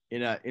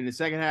in the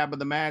second half of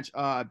the match,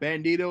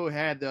 Bandito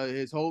had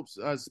his hopes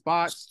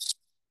spots.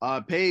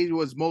 Page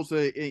was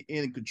mostly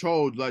in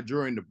control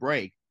during the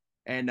break,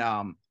 and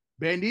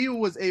Bandito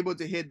was able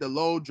to hit the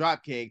low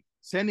drop kick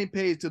sending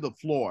Page to the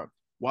floor.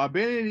 While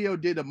Bandito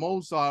did the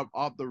moonsault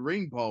off the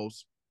ring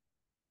post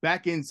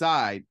back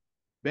inside,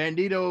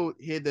 Bandito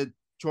hit the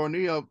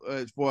tornado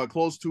for a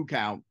close 2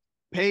 count.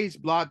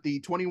 Page blocked the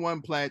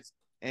 21 plex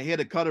and hit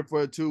a cutter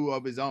for a 2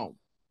 of his own.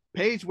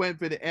 Page went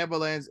for the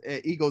Avalanche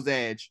Eagle's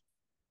Edge,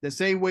 the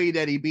same way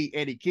that he beat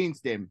Eddie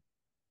Kingston.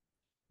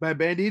 But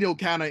Bandito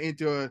countered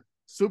into a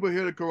super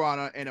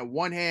hurricanrana and a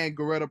one-hand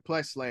Gorilla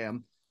Plex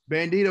slam.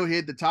 Bandito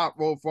hit the top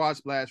rope frog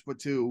splash for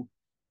 2,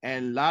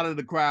 and a lot of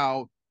the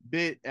crowd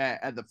bit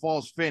at the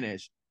false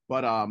finish.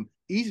 But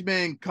each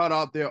man cut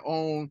off their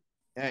own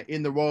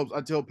in the ropes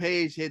until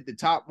Page hit the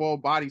top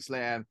rope body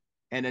slam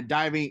and a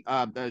diving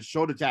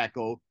shoulder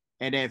tackle,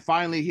 and then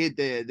finally hit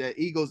the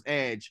Eagle's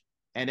Edge,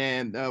 and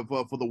then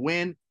for the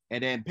win,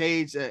 and then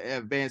Page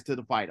advanced to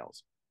the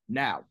finals.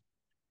 Now,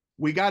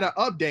 we got an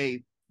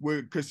update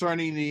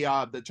concerning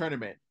the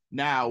tournament.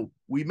 Now,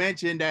 we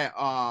mentioned that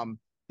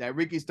that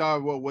Ricky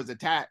Starr was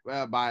attacked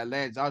by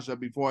Lance Archer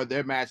before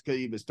their match could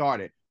even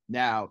started.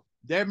 Now,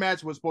 their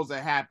match was supposed to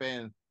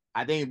happen,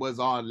 I think it was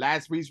on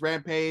last week's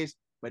Rampage,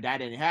 but that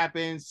didn't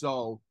happen.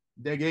 So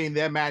they're getting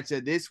their match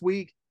this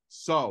week.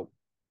 So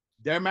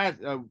their match,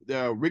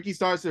 the Ricky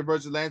Starks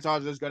versus Lance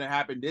Archer is going to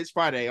happen this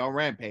Friday on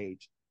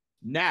Rampage.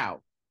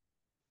 Now,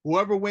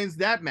 whoever wins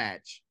that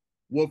match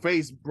will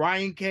face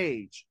Brian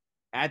Cage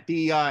at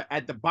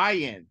the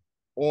buy-in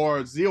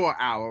or 0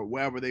 hour,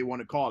 whatever they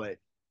want to call it,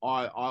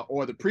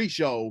 or the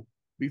pre-show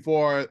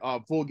before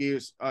Full Gear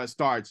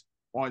starts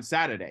on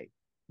Saturday.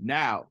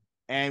 Now,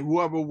 and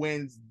whoever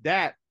wins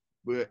that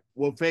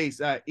will face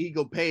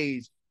Eagle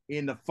Page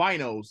in the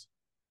finals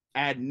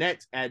at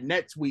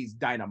NetSuite's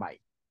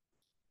Dynamite.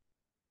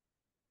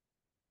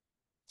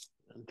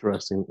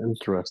 Interesting.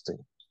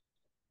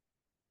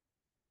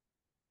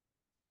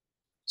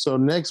 So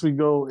next we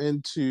go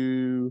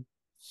into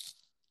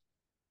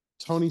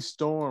Toni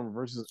Storm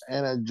versus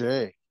Anna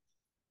Jay.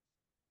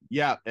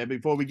 Yeah, and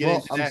before we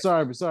get into I'm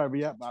sorry, but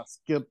yeah, I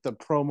skipped the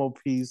promo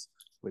piece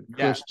with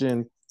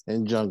Christian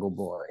and Jungle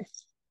Boy.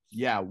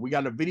 Yeah, we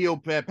got a video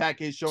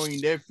package showing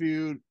their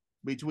feud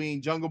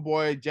between Jungle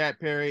Boy, Jack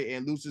Perry,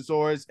 and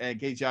Luchasaurus. And in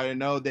case y'all didn't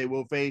know, they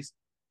will face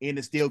in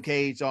the steel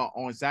cage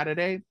on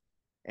Saturday.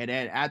 And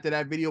then after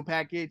that video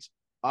package,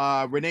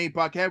 Renee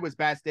Paquette was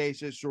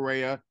backstage at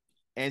Saraya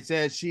and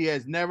said she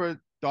has never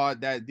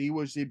thought that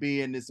Diva should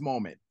be in this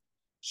moment.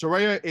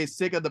 Saraya is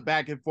sick of the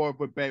back and forth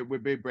with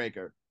Big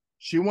Breaker.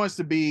 She wants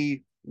to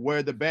be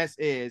where the best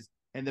is,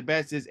 and the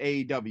best is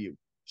AEW.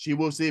 She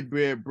will see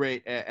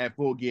Bray at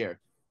Full Gear.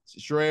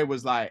 Saraya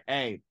was like,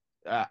 hey,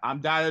 I'm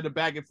done with the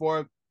back and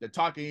forth. The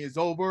talking is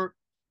over.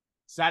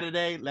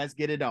 Saturday, let's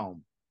get it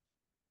on.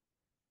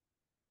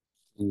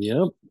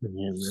 Yep.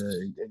 And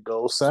it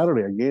goes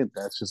Saturday. Again,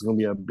 that's just going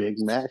to be a big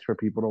match for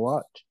people to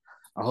watch.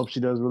 I hope she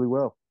does really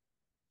well.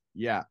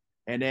 Yeah.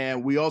 And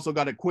then we also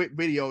got a quick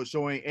video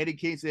showing Eddie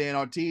Kingston and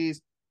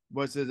Ortiz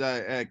versus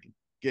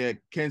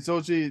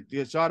Kensuke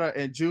Yashida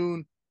and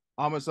Jun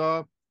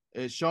Amasa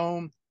is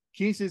shown.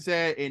 Kingston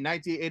said in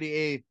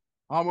 1988,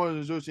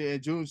 Amasa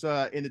and Jun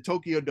in the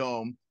Tokyo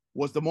Dome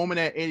was the moment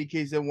that Eddie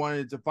Kingston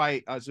wanted to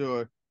fight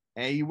Azure,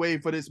 and he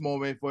waited for this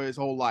moment for his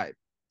whole life.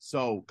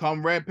 So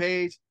come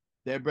Rampage,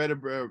 they better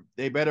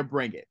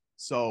bring it.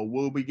 So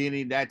we'll be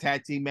getting that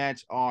tag team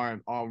match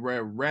on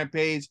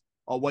Rampage,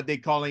 or what they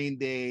calling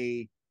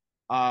the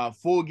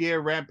Full Gear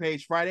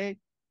Rampage Friday.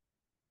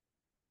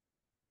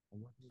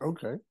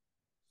 Okay.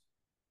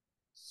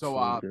 So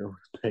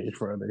Rampage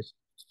Friday.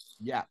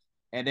 Yeah.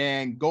 And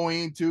then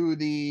going to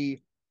the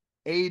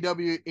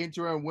AEW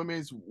Interim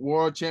Women's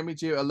World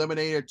Championship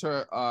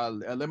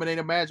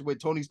eliminator match with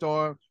Toni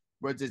Storm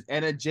versus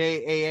Anna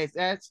Jay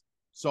ASS.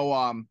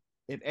 So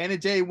if Anna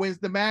Jay wins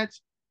the match,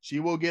 she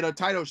will get a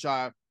title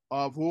shot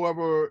of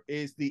whoever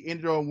is the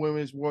Interim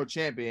Women's World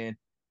Champion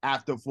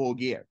after Full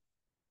Gear.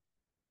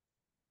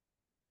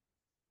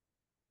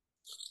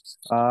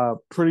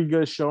 Pretty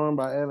good showing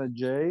by Anna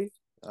Jay.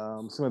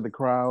 Some of the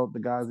crowd, the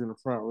guys in the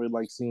front really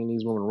like seeing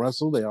these women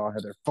wrestle. They all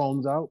had their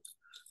phones out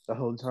the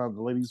whole time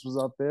the ladies was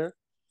out there.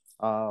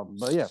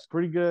 But yeah,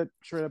 pretty good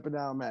straight up and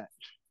down match.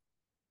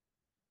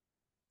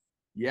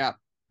 Yeah.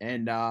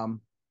 And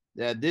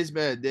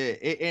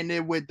it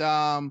ended with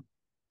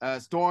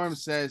Storm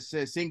says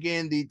sink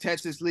in the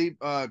Texas Leaf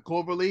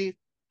Cloverleaf,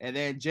 and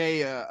then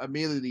Jay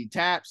immediately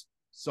taps.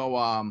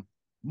 So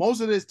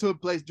most of this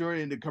took place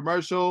during the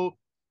commercial.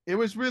 It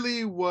was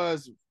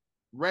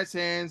Rest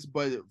Hands,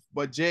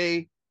 but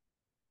Jay,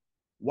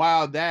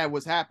 while that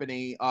was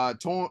happening,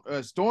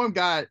 Storm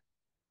got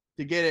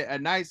to get a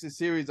nice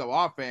series of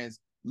offense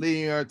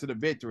leading her to the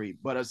victory.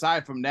 But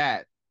aside from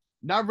that,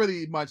 not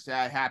really much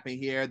that happened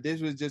here.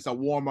 This was just a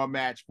warm-up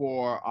match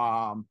for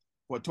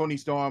Toni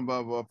Storm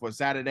for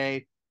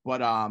Saturday.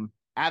 But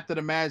after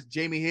the match,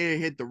 Jamie Hayter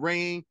hit the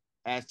ring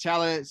as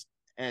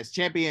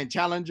champion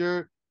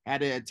challenger,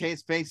 had an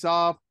intense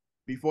face-off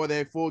before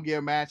their Full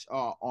Gear match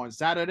on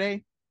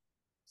Saturday.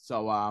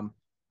 So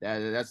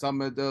that's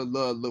something to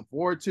look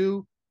forward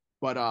to.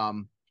 But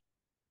on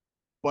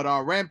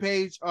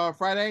Rampage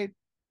Friday,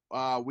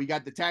 we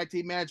got the tag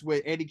team match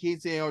with Eddie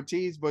Kingston and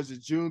Ortiz versus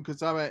Jun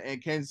Kasama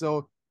and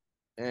Kenzo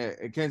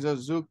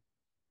Suzuki.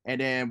 And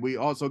then we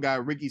also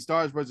got Ricky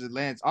Starks versus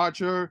Lance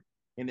Archer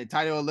in the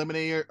title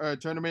eliminator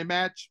tournament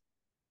match.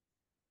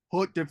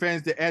 Hook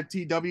defends the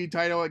FTW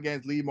title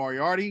against Lee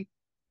Moriarty,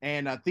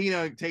 and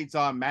Athena takes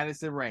on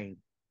Madison Rayne.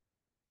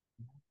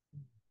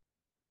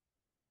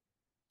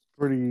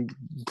 Pretty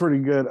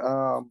good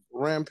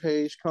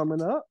Rampage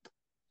coming up.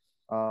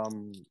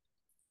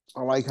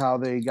 I like how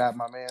they got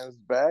my man's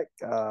back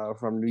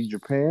from New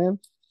Japan.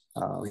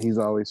 He's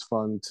always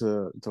fun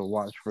to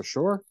watch for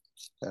sure.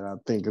 And I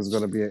think it's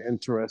going to be an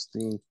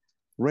interesting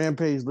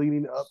Rampage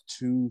leading up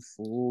to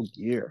Full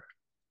Gear.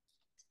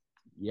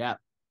 Yeah.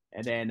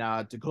 And then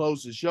to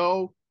close the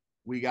show,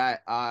 we got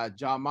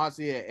Jon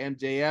Moxley and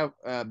MJF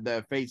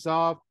the face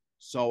off.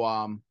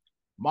 So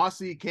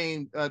Moxley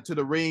came to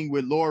the ring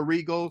with Lord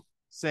Regal,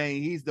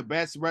 saying he's the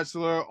best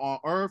wrestler on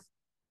earth,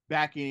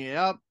 backing it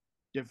up,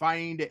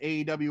 defying the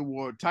AEW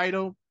World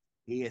title.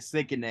 He is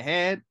sick in the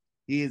head.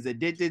 He is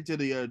addicted to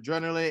the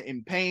adrenaline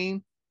and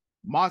pain.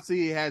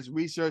 Moxley has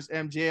researched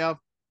MJF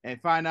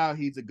and find out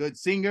he's a good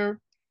singer.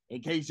 In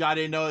case y'all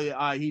didn't know,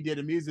 he did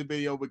a music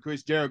video with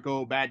Chris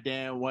Jericho back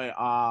then when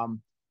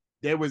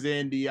they was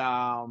in the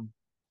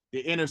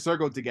Inner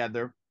Circle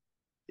together.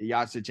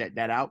 Y'all should check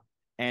that out.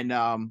 And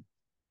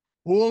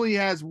who only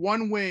has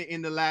one win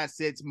in the last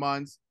 6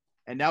 months,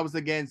 and that was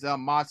against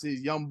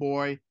Moxley's young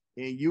boy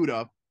in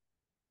Utah.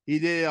 He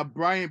did a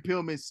Brian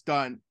Pillman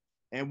stunt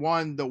and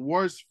won the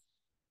worst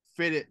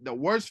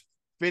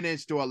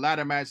finish to a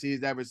ladder match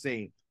he's ever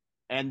seen,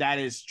 and that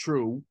is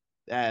true.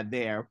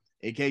 There,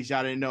 in case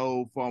y'all didn't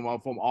know, from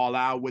All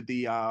Out with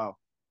the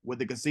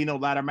casino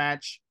ladder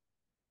match,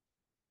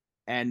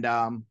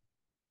 and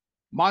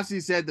Moxley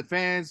said the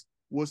fans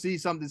will see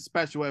something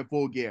special at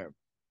Full Gear.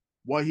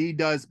 What he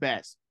does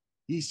best.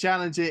 He's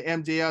challenging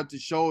MJF to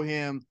show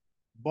him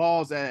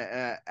balls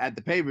at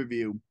the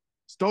pay-per-view.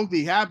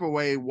 Stokely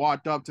Hathaway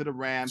walked up to the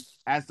ramp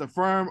as the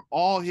firm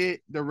all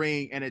hit the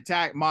ring and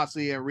attacked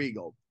Moxley and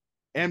Regal.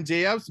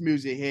 MJF's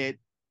music hit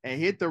and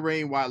hit the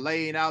ring while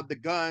laying out the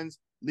guns,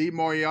 Lee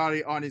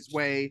Moriarty on his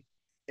way.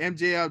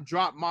 MJF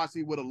dropped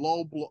Moxley with a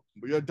low blow,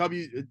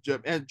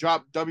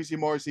 dropped WC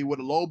Morrissey with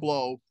a low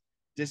blow,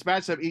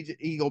 dispatched up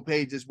Eagle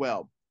Page as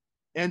well.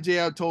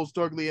 MJF told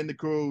Stokely and the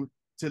crew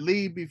to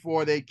leave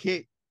before he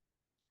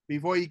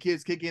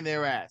keeps kicking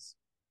their ass.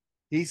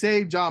 He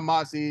saved Jon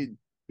Moxley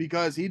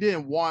because he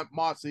didn't want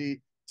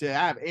Moxley to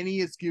have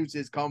any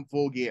excuses come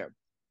Full Gear.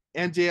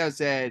 MJF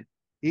said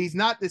he's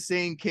not the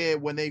same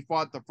kid when they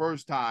fought the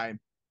first time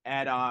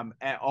at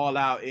All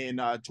Out in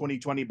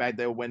 2020 back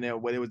there when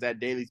it was at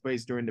Daily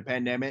Space during the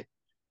pandemic.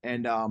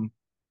 And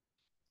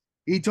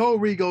he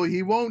told Regal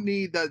he won't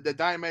need the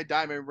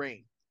Diamond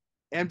ring.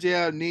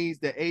 MJF needs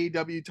the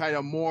AEW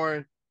title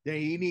more than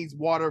he needs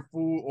water,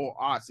 food, or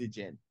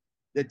oxygen.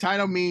 The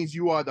title means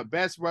you are the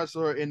best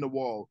wrestler in the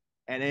world,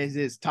 and it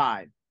is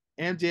time.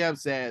 MJF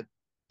said,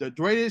 the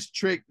greatest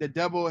trick the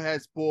devil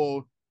has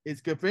pulled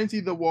is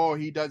convincing the world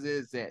he doesn't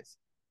exist.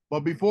 But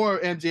before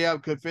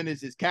MJF could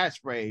finish his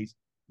catchphrase,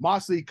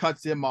 Moxley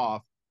cuts him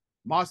off.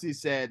 Moxley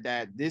said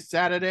that this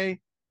Saturday,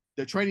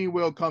 the training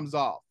wheel comes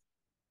off.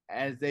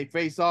 As they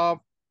face off,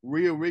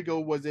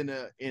 Regal was in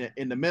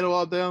the middle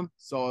of them.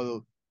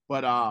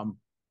 But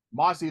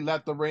Moxley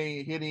left the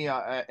ring, hitting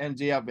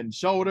MJF in the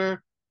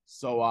shoulder.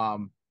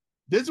 So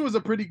this was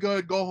a pretty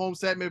good go home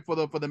segment for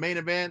the main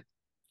event.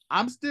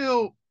 I'm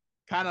still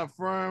kind of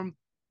firm,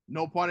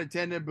 no pun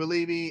intended,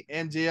 believing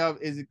MJF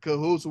is in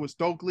cahoots with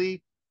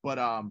Stokely, but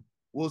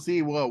we'll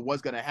see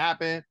what's gonna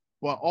happen.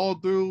 But all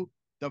through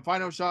the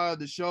final shot of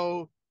the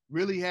show,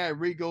 really had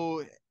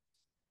Regal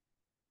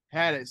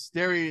had it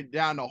staring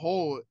down the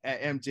hole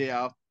at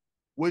MJF,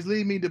 which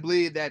lead me to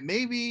believe that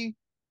maybe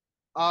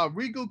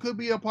Regal could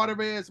be a part of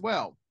it as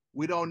well.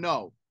 We don't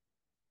know.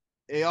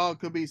 It all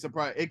could be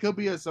surprise. It could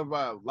be a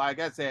surprise. Like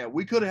I said,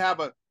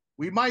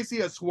 we might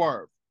see a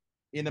swerve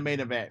in the main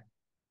event.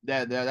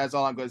 That's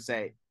all I'm going to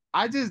say.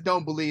 I just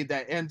don't believe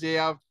that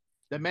MJF,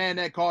 the man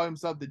that called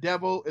himself the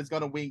devil, is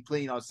going to win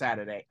clean on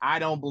Saturday. I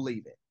don't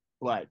believe it,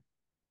 but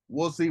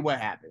we'll see what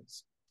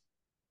happens.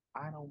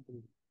 I don't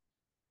believe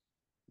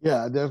it.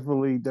 Yeah, I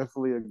definitely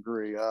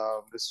agree.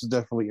 This is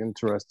definitely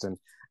interesting.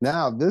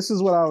 Now, this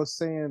is what I was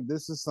saying.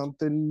 This is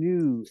something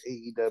new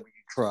AEW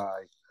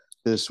tried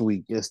this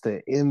week. Is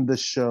to end the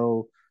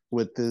show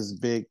with this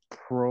big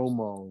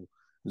promo,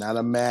 not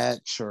a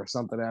match or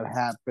something that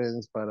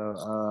happens, but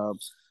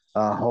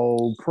a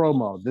whole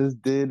promo. This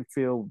did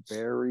feel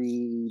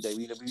very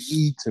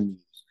WWE to me.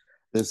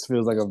 This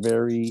feels like a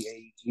very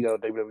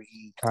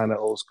WWE kind of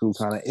old school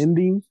kind of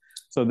ending.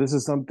 So this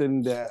is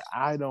something that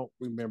I don't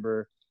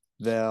remember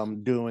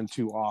them doing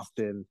too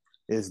often,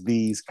 is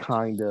these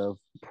kind of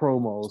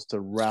promos to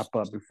wrap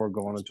up before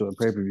going into a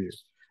pay-per-view.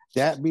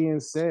 That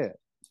being said,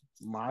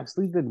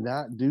 Moxley did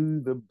not do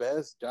the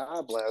best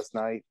job last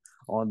night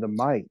on the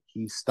mic.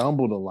 He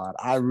stumbled a lot.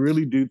 I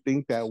really do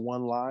think that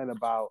one line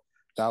about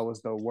that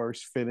was the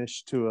worst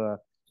finish to a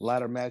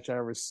ladder match I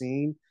ever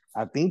seen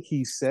I think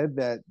he said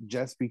that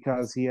just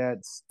because he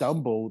had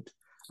stumbled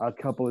a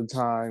couple of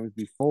times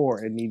before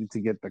and needed to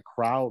get the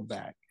crowd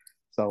back.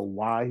 So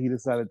why he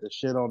decided to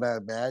shit on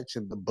that match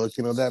and the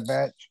booking of that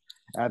match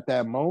at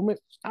that moment,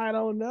 I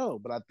don't know.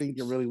 But I think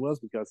it really was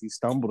because he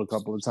stumbled a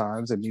couple of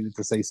times and needed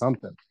to say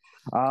something.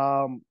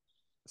 Um,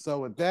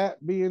 so with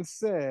that being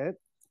said,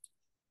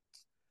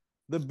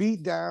 the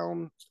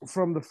beatdown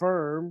from the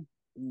firm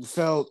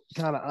felt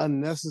kind of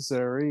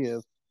unnecessary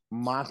if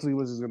Moxley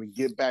was just going to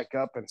get back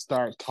up and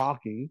start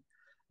talking.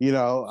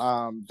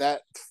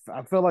 That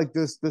I feel like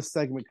this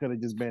segment could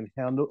have just been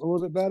handled a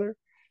little bit better,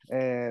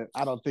 and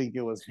I don't think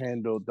it was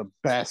handled the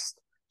best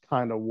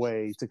kind of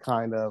way to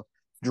kind of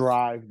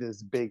drive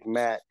this big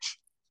match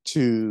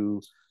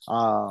to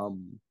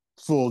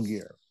Full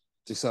Gear.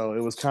 So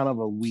it was kind of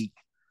a weak,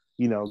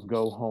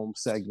 go home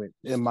segment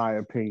in my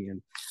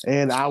opinion.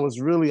 And I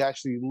was really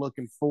actually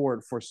looking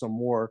forward for some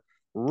more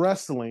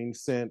wrestling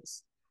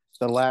since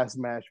the last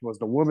match was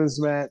the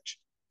women's match.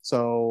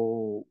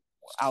 So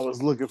I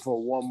was looking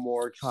for one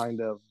more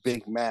kind of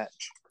big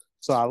match.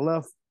 So I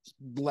left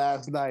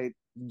last night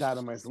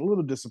Dynamite's a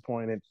little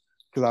disappointed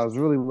because I was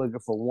really looking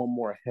for one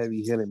more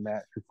heavy hitting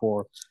match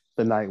before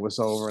the night was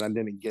over, and I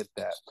didn't get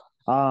that.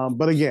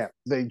 But again,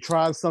 they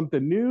tried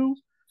something new.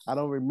 I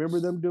don't remember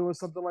them doing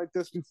something like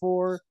this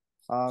before.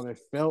 It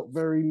felt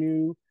very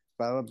new,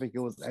 but I don't think it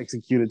was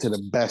executed to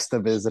the best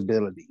of his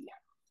ability.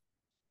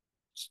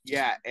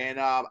 Yeah, and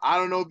I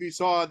don't know if you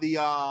saw the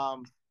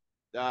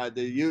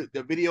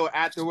video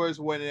afterwards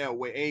when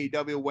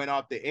AEW went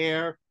off the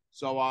air.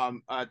 So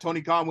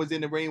Tony Khan was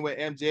in the ring with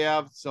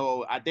MJF.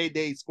 So I think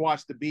they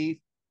squashed the beef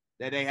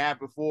that they had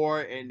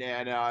before, and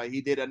then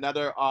he did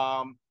another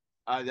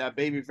that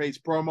babyface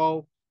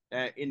promo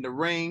in the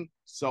ring.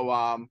 So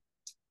I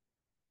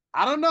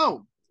don't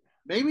know.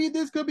 Maybe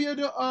this could be a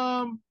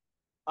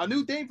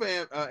new thing for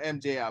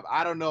MJF.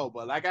 I don't know,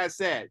 but like I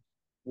said,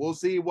 we'll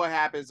see what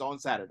happens on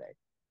Saturday.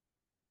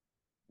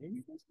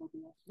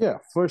 Yeah,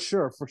 for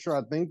sure, for sure.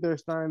 I think they're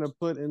starting to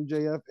put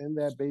MJF in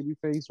that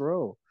babyface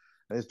role.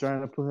 They're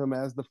trying to put him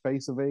as the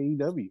face of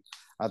AEW.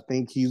 I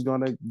think he's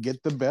going to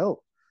get the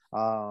belt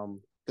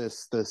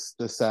this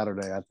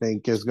Saturday. I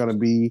think it's going to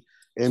be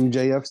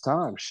MJF's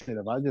time. Shit,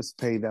 if I just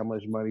paid that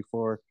much money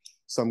for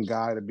some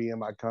guy to be in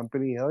my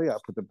company, hell yeah, I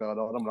put the belt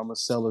on him. And I'm gonna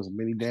sell as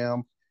many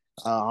damn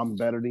 "I'm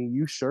better than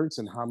you" shirts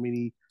and how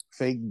many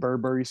fake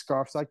Burberry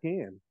scarves I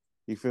can.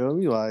 You feel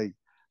me? Like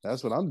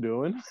that's what I'm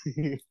doing.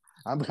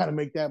 I'm gonna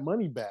make that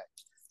money back.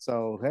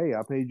 So hey,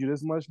 I paid you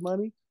this much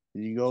money.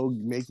 You go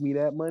make me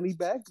that money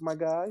back, my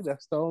guy.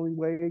 That's the only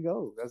way it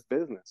goes. That's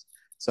business.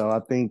 So I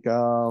think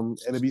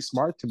it'd be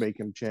smart to make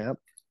him champ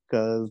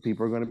because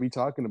people are going to be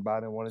talking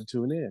about it and want to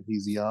tune in.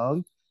 He's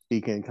young.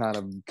 He can kind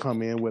of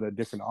come in with a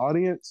different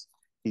audience.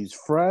 He's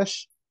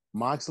fresh.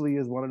 Moxley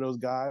is one of those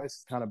guys.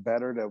 It's kind of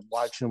better to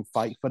watch him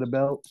fight for the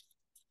belt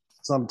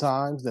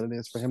sometimes than it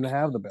is for him to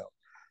have the belt.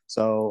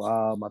 So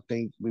I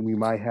think we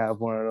might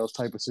have one of those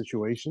type of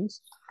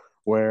situations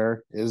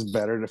where it's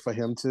better for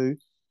him to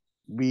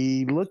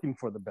be looking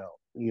for the belt,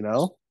 you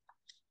know?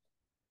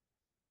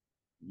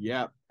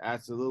 Yep,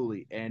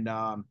 absolutely. And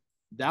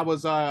that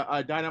was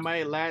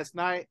Dynamite last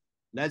night.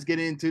 Let's get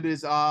into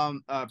this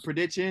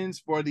predictions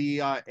for the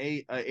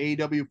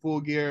AEW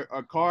Full Gear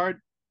card.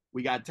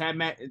 We got 10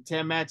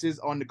 matches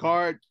on the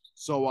card.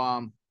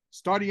 So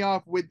starting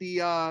off with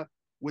the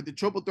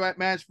triple threat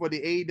match for the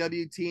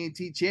AEW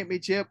TNT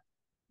Championship,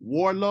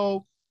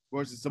 Wardlow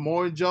versus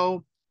Samoa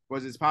Joe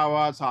versus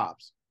Powerhouse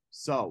Hobbs.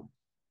 So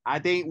I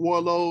think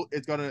Wardlow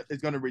is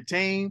gonna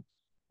retain,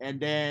 and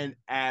then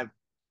at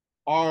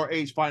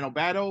ROH Final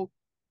Battle,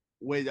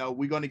 with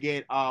we're gonna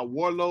get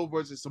Wardlow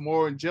versus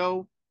Samoa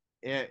Joe.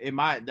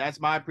 That's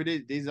my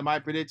predict. These are my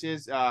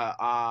predictions.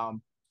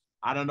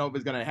 I don't know if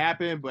it's gonna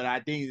happen, but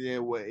I think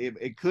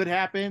it could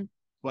happen.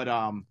 But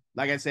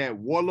like I said,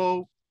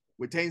 Wardlow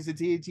retains the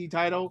TNT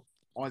title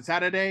on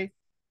Saturday,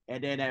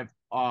 and then at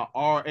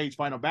ROH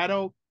Final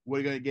Battle,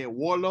 we're gonna get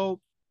Wardlow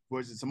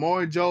versus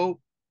Samoa Joe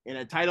in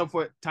a title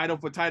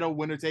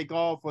winner take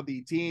all for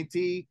the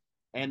TNT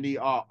and the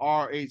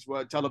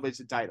ROH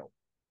television title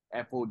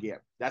at Full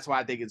Gear. That's why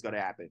I think it's gonna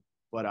happen.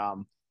 But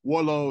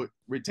Wardlow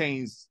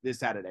retains this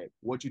Saturday.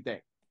 What you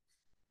think?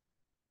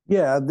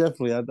 Yeah,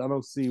 definitely. I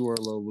don't see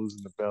Wardlow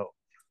losing the belt.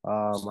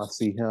 I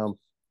see him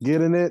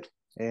getting it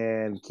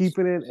and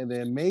keeping it, and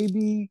then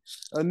maybe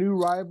a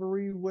new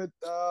rivalry with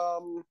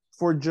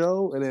for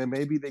Joe, and then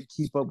maybe they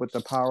keep up with the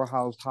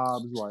Powerhouse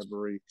Hobbs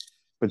rivalry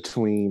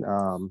between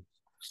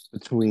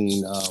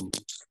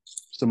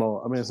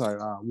Samoa. I mean, sorry,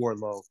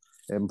 Wardlow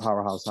and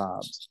Powerhouse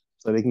Hobbs.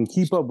 So they can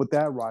keep up with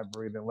that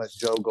rivalry, and then let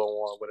Joe go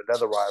on with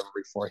another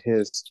rivalry for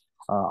his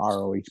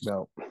ROH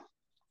belt.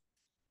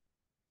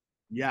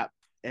 Yeah.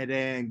 And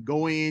then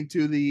going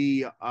into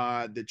the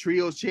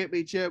trios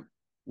championship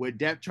with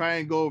Death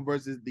Triangle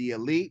versus the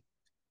Elite.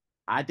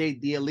 I think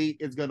the Elite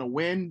is gonna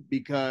win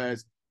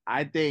because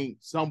I think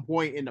some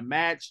point in the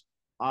match,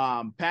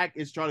 Pac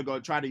is trying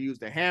to use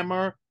the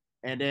hammer,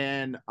 and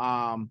then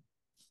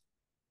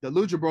the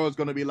Lucha Bros is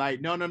going to be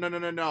like, no, no, no, no,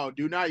 no, no,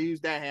 do not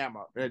use that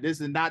hammer.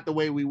 This is not the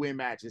way we win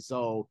matches.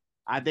 So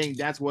I think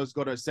that's what's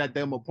going to set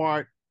them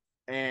apart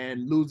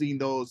and losing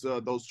those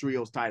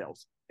trios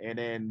titles, and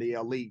then the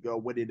Elite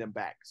winning them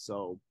back.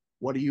 So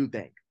what do you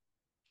think?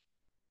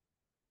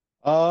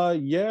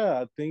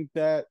 Yeah, I think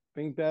that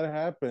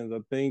happens. I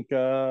think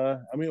I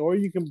mean, or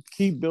you can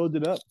keep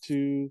building up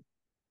to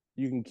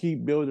you can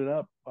keep building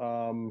up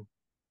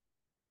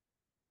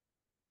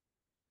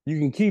you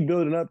can keep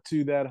building up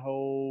to the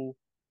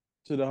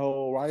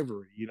whole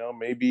rivalry. You know,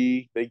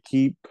 maybe they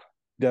keep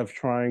Death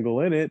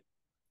Triangle in it,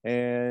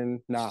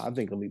 and nah, I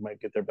think Elite might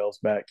get their belts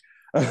back.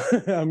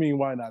 I mean,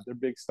 why not? They're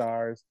big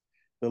stars.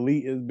 The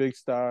Elite is big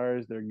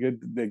stars. They're good.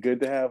 They're good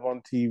to have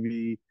on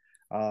TV.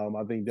 I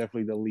think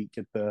definitely the Elite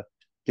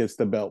gets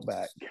the belt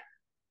back.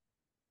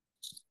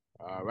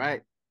 All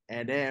right.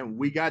 And then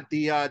we got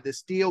the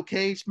steel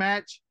cage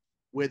match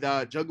with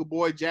Jungle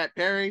Boy Jack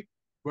Perry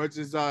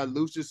versus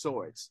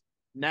Luchasaurus.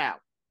 Now,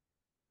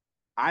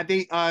 I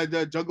think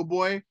the Jungle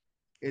Boy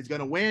is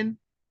gonna win.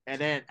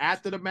 And then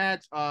after the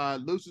match,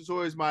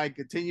 Luchasaurus might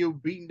continue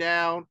beating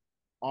down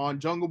on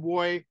Jungle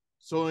Boy,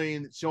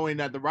 showing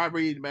that the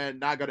rivalry is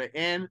not gonna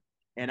end.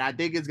 And I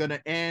think it's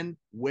gonna end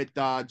with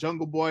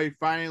Jungle Boy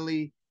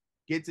finally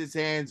gets his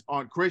hands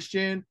on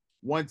Christian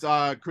once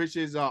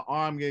Christian's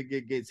arm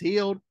gets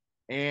healed.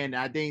 And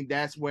I think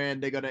that's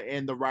when they're gonna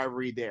end the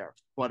rivalry there.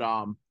 But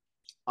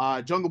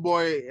Jungle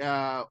Boy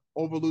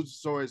over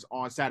Luchasaurus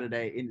on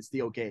Saturday in the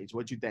steel cage.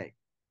 What you think?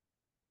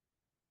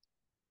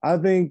 I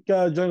think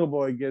Jungle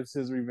Boy gets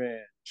his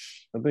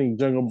revenge. I think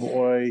Jungle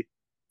Boy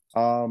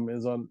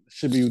is on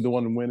should be the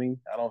one winning.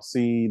 I don't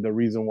see the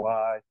reason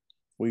why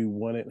we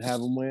wouldn't have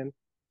him win.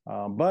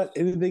 But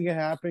anything can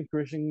happen.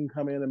 Christian can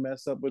come in and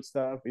mess up with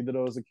stuff. Either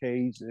though it's a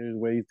cage, there's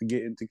ways to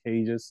get into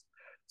cages.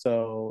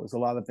 So it's a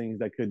lot of things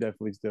that could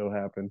definitely still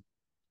happen.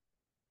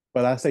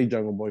 But I say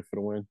Jungle Boy for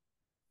the win.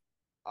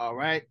 All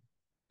right.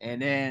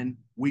 And then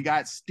we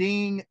got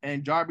Sting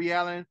and Darby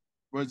Allin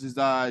versus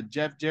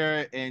Jeff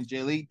Jarrett and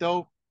Jay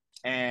Lethal.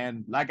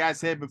 And like I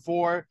said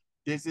before,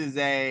 this is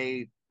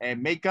a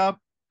makeup,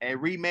 a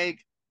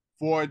remake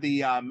for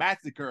the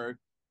massacre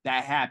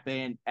that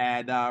happened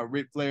at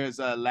Ric Flair's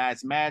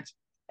last match.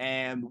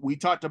 And we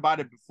talked about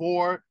it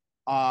before.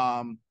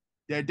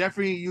 They're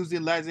definitely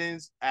using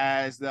legends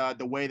as the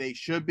way they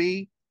should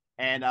be.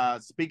 And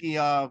speaking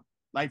of,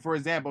 like, for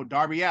example,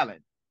 Darby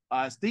Allin,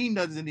 Steen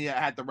doesn't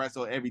have to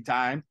wrestle every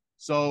time.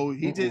 So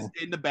he just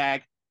in the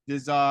back,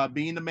 just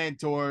being the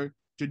mentor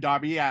to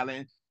Darby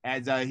Allin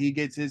as he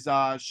gets his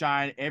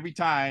shine every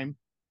time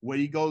when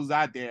he goes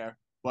out there.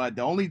 But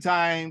the only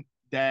time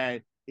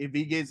that if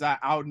he gets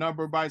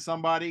outnumbered by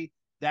somebody,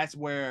 that's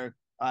where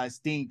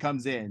Steen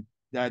comes in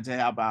to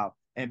help out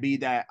and be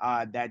that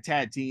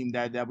tag team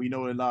that we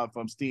know and love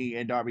from Steen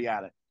and Darby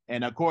Allin.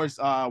 And of course,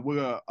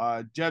 we're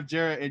Jeff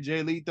Jarrett and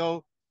Jay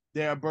Lethal.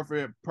 They're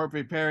a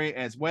perfect pairing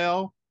as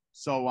well.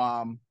 So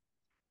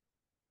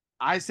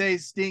I say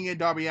Sting and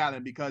Darby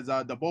Allin because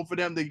the both of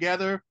them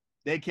together,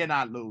 they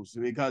cannot lose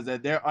because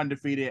they're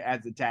undefeated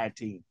as a tag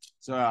team.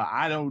 So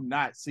I do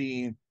not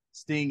see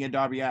Sting and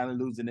Darby Allin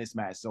losing this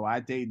match. So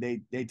I think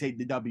they take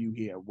the W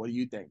here. What do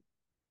you think?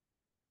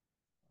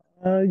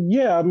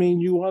 Yeah, I mean,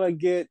 you want to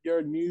get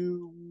your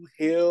new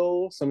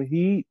heel some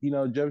heat. You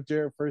know, Jeff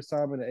Jarrett first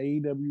time in the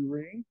AEW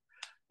ring.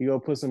 You go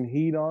put some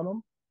heat on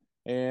him,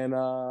 and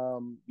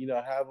you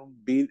know, have him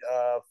beat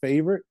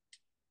favorite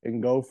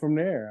and go from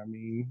there. I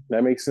mean,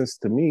 that makes sense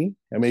to me.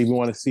 I maybe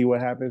want to see what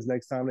happens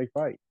next time they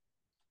fight.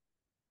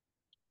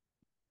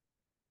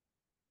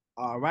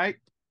 All right.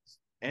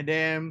 And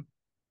then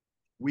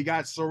we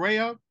got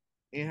Soraya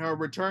in her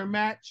return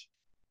match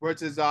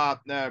versus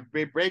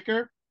Britt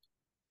Baker.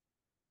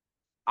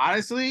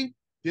 Honestly,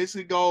 this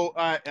could go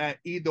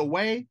either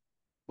way,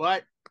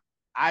 but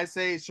I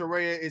say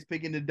Soraya is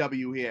picking the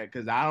W here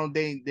because I don't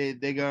think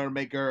they're gonna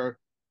make her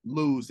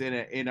lose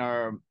in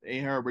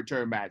her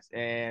return match,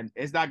 and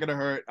it's not gonna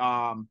hurt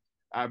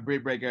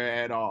Britt Baker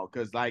at all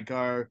because like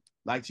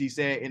she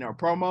said in her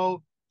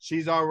promo,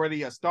 she's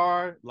already a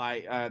star.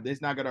 Like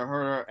it's not gonna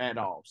hurt her at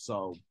all.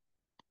 So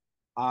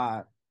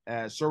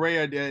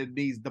Soraya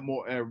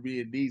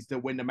needs to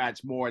win the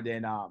match more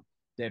than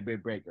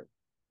Britt Baker.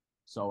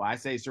 So I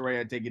say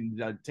Soraya taking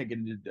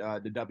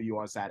the W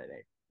on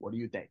Saturday. What do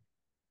you think?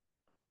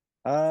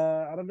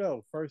 I don't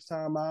know. First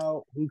time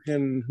out, who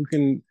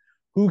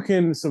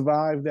can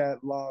survive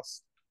that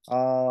loss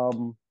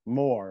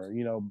more?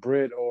 You know,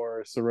 Britt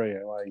or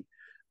Soraya? Like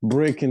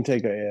Britt can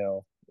take a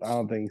L. I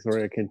don't think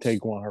Soraya can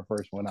take her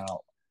first one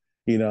out.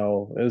 You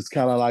know, it's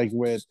kind of like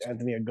with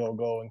Anthony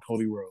Ogogo and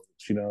Cody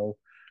Rhodes. You know,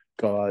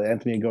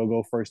 Anthony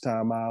Ogogo first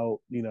time out.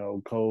 You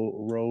know, Cody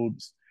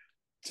Rhodes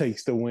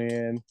takes the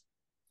win.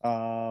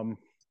 Um,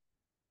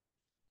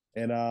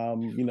 and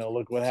you know,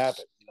 look what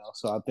happened. You know,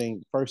 so I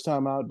think first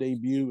time out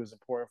debut is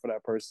important for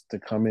that person to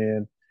come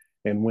in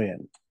and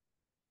win.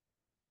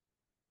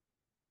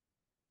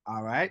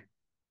 All right.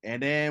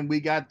 And then we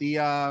got the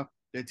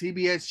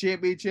TBS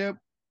championship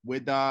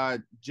with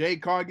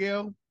Jade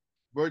Cargill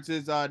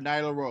versus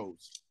Nyla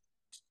Rose.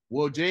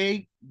 Will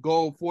Jay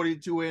go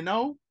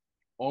 42-0,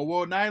 or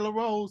will Nyla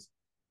Rose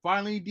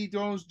finally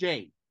dethrones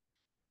Jay?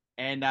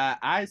 And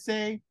I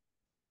say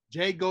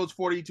Jay goes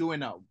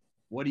 42-0.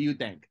 What do you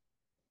think?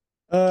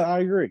 I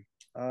agree.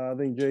 I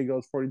think Jay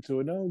goes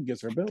 42-0,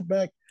 gets her belt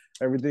back.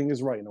 Everything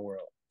is right in the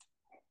world.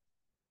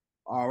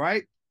 All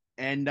right.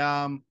 And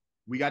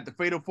we got the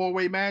fatal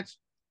four-way match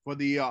for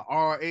the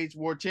ROH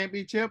World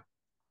Championship.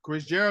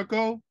 Chris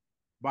Jericho,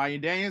 Bryan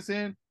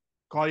Danielson,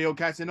 Claudio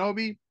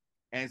Castagnoli,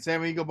 and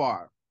Sammy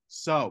Guevara.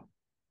 So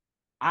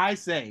I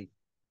say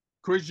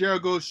Chris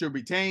Jericho should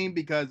retain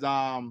because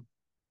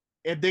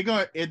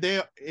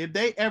if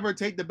they ever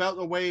take the belt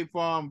away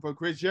from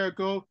Chris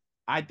Jericho,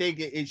 I think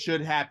it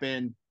should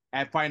happen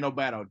at Final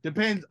Battle.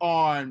 Depends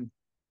on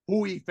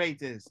who he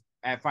faces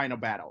at Final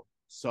Battle.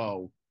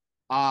 So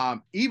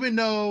even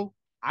though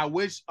I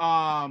wish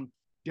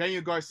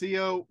Daniel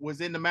Garcia was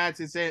in the match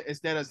instead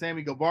of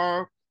Sammy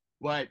Guevara,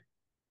 but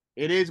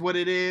it is what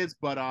it is.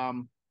 But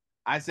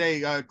I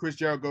say Chris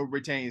Jericho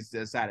retains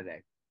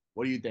Saturday.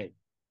 What do you think?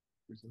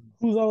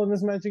 Who's all in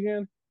this match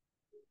again?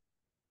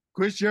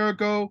 Chris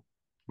Jericho,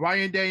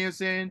 Bryan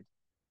Danielson,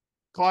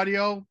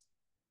 Claudio,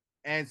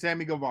 and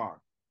Sammy Guevara.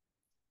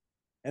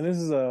 And this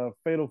is a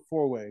fatal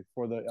four-way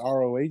for the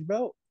ROH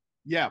belt?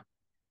 Yeah.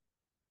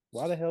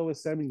 Why the hell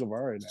was Sammy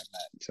Guevara in that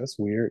match? That's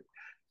weird.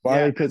 Why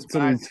Yeah, they put so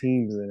many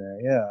teams in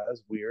there? Yeah,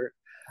 that's weird.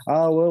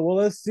 Well,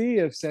 let's see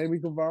if Sammy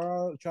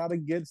Guevara try to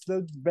get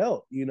the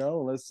belt.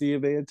 Let's see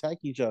if they attack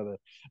each other.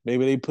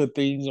 Maybe they put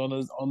things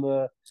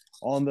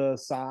on the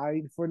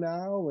side for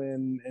now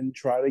and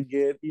try to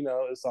get.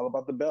 It's all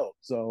about the belt.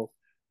 So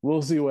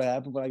we'll see what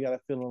happens. But I got a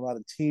feeling a lot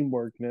of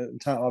teamwork is going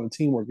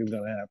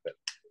to happen.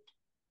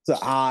 It's an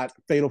odd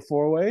fatal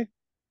four-way.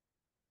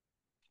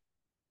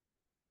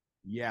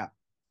 Yeah,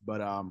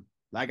 but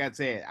like I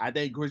said, I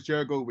think Chris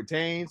Jericho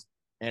retains,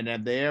 and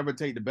if they ever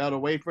take the belt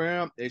away from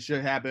him, it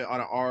should happen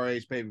on an ROH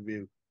pay per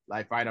view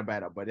like Final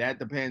Battle. But that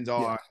depends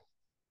on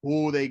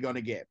who they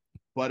gonna get.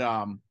 But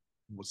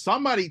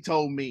somebody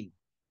told me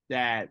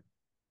that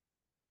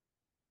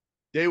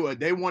they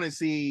want to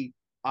see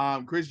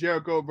Chris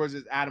Jericho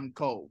versus Adam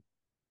Cole.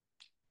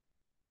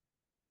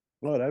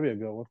 Oh, that'd be a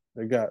good one.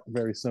 They got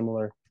very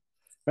similar.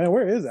 Man,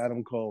 where is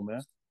Adam Cole,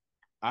 man?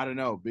 I don't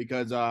know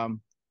because need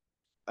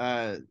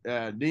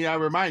I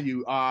remind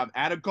you,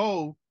 Adam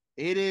Cole,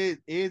 it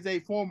is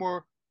a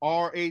former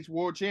RH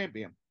World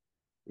Champion.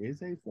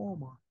 Is a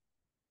former.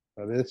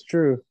 That is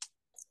true.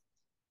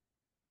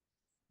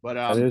 But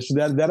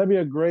that'd be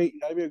a great.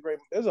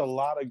 There's a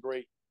lot of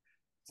great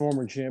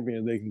former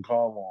champions they can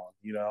call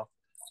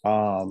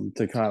on,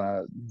 to kind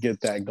of get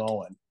that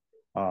going.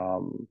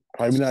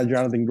 Probably not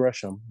Jonathan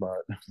Gresham,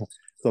 but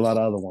it's a lot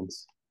of other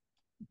ones.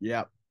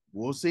 Yeah,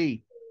 we'll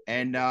see.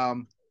 And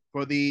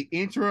for the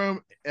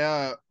interim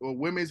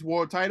women's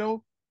world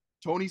title,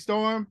 Toni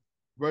Storm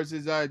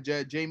versus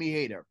Jamie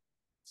Hayter.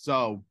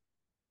 So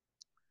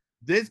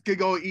this could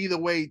go either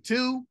way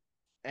too.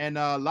 And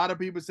a lot of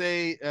people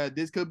say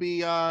this could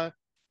be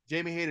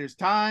Jamie Hayter's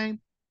time.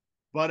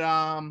 But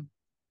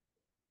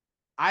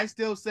I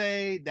still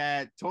say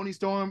that Toni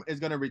Storm is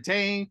going to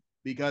retain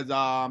because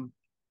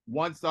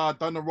once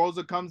Thunder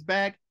Rosa comes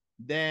back,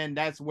 then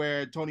that's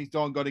where Toni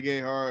Storm going to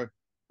get her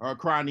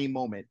crowning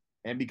moment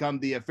and become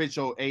the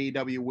official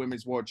AEW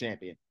Women's World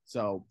Champion.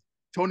 So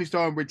Toni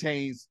Storm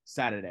retains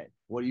Saturday.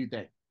 What do you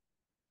think?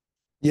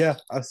 Yeah,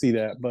 I see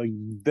that, but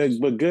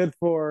good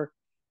for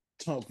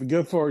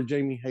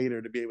Jamie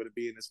Hayter to be able to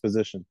be in this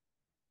position.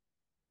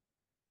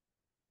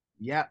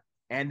 Yep,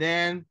 and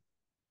then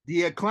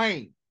the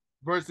Acclaim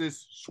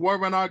versus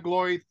Swerve in Our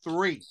Glory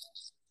 3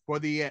 for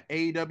the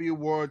AEW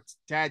World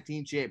Tag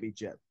Team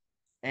Championship,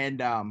 and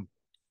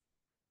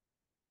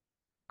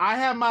I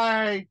have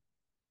my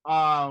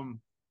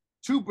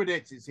two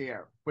predictions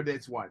here for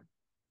this one.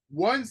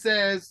 One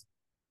says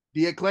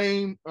the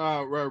Acclaim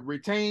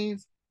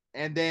retains,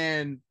 and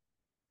then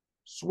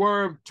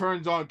Swerve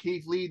turns on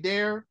Keith Lee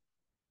there,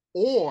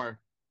 or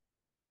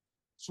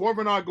Swerve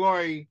in Our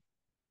Glory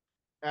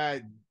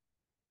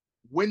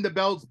win the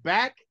belts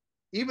back,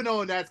 even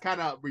though that's kind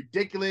of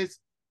ridiculous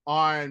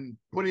on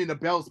putting the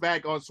belts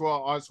back on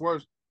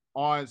Swerve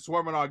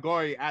in Our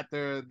Glory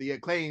after the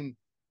Acclaim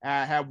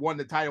have won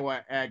the title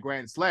at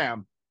Grand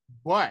Slam.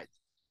 But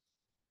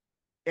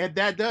if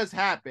that does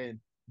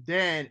happen,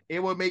 then it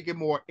will make it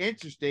more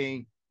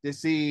interesting to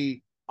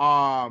see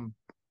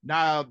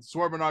now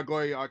Swerve in Our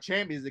Glory are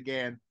champions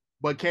again,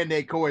 but can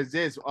they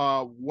coexist?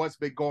 What's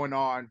been going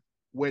on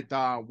with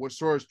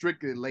Swerve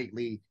Strickland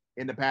lately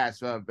in the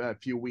past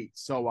few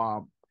weeks?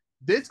 So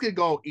this could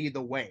go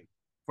either way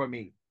for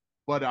me.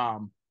 But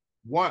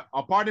what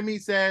a part of me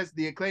says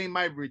the Acclaim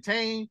might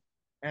retain,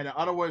 and the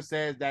other one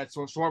says that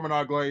Swerve in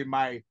Our Glory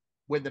might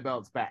win the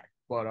belts back.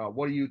 But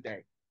what do you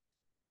think?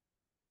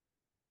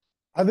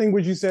 I think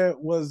what you said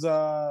was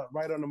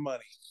right on the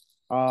money.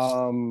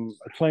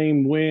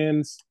 Acclaim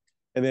wins,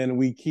 and then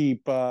we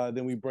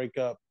break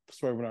up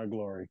Swerve in Our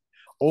Glory,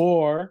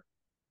 or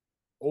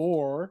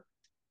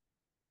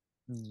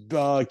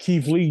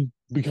Keith Lee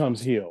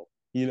becomes heel.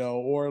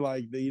 or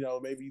like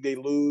maybe they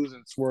lose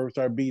and Swerve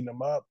start beating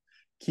them up.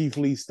 Keith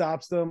Lee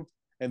stops them,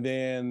 and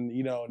then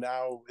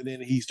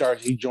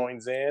he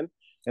joins in,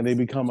 and they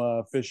become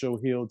a official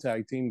heel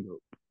tag team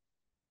group.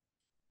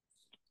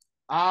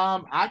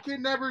 I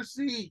can never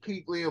see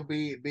Keith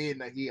Lee being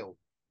the heel.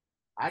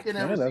 I can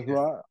never Yeah, see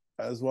that.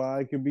 that's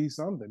why it could be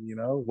something.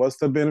 What's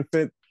the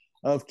benefit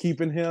of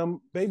keeping him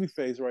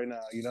babyface right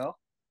now?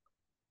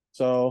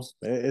 So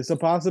it's a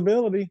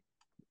possibility.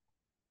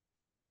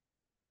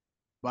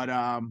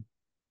 But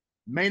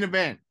main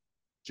event: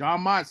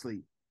 Jon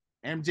Moxley,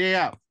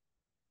 MJF,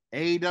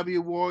 AEW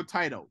World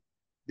Title.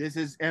 This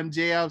is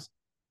MJF's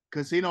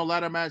Casino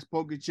Ladder Match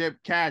Poker Chip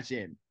Cash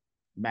In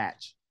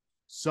match.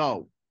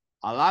 So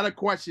a lot of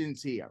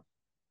questions here.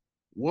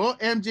 Will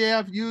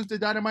MJF use the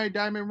Dynamite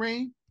Diamond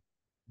Ring?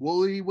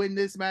 Will he win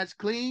this match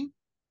clean?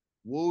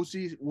 Will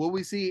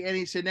we see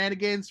any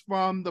shenanigans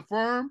from the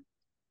firm?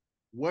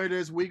 Where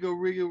does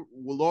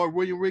Lord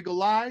William Regal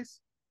lies?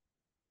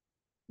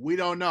 We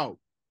don't know.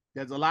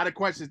 There's a lot of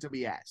questions to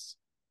be asked.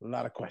 A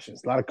lot of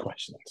questions. A lot of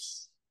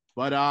questions.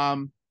 But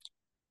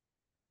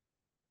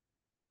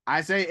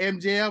I say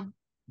MJF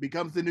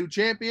becomes the new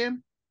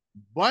champion,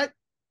 but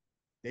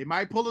they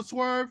might pull a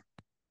swerve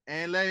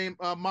and let him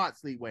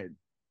Moxley win.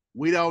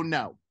 We don't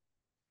know.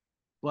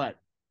 But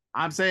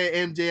I'm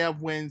saying MJF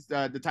wins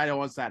the title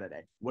on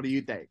Saturday. What do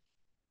you think?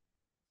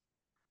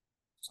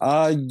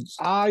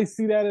 I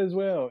see that as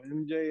well.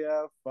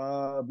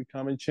 MJF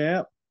becoming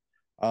champ.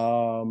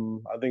 I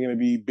think it'll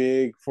be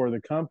big for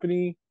the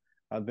company.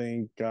 I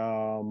think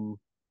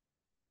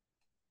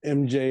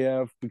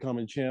MJF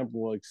becoming champ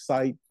will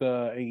excite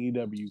the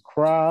AEW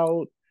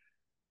crowd.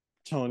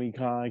 Tony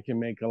Khan can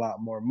make a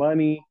lot more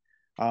money.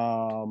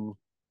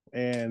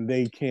 And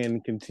they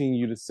can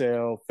continue to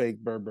sell fake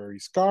Burberry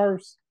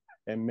scarves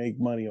and make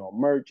money on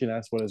merch. And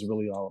that's what it's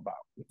really all about.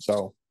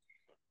 So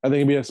I think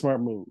it'd be a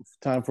smart move.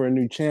 Time for a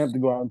new champ to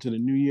go out into the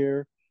new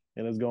year.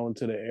 And let's go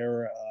into the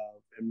era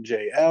of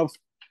MJF.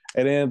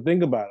 And then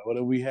think about it. What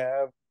do we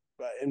have?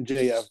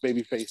 MJF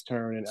babyface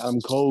turn, and Adam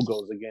Cole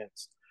goes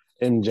against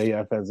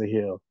MJF as a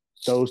heel.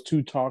 Those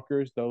two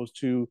talkers, those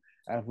two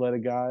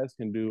athletic guys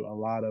can do a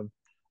lot of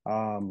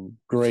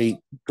great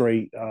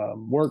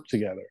work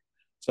together.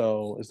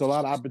 So it's a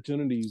lot of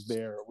opportunities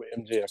there with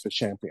MJF as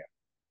champion.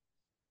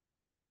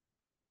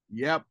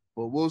 Yep,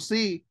 but we'll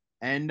see.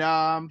 And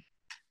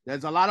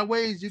there's a lot of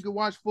ways you can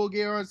watch Full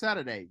Gear on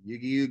Saturday.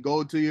 You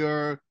go to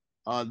your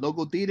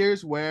local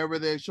theaters wherever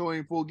they're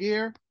showing Full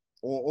Gear,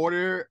 or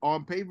order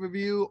on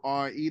pay-per-view,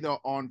 or either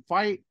on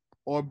Fight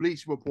or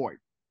Bleach Report.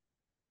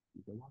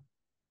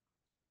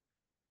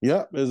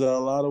 Yep, there's a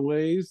lot of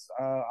ways.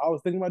 I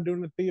was thinking about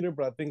doing the theater,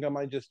 but I think I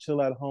might just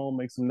chill at home,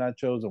 make some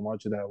nachos, and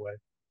watch it that way.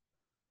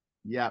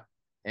 Yep.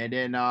 And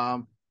then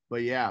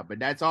but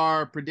that's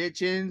our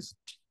predictions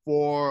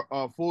for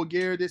Full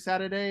Gear this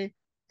Saturday,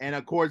 and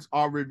of course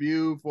our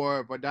review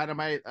for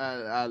Dynamite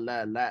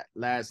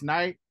last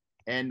night.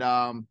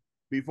 And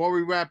before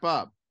we wrap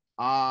up,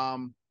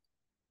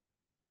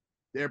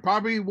 there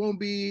probably won't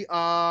be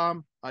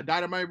a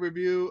Dynamite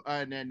review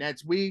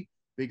next week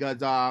because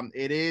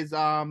it is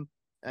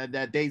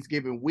that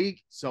Thanksgiving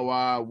week.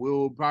 So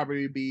we'll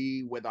probably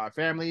be with our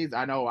families.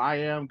 I know I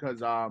am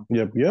because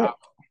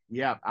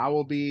Yep. I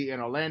will be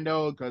in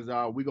Orlando because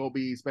we're gonna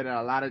be spending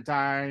a lot of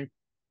time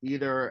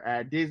either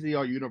at Disney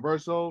or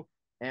Universal.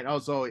 And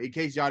also, in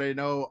case y'all didn't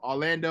know,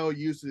 Orlando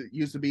used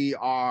to be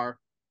our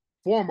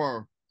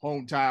former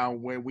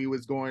hometown when we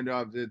was going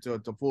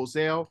to Full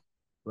Sail.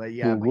 But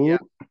yeah.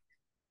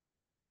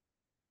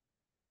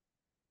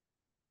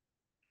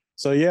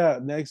 So yeah,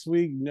 next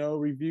week no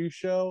review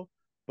show,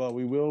 but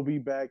we will be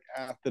back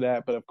after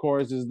that. But of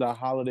course, it's the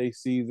holiday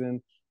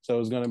season, so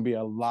it's going to be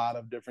a lot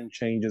of different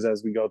changes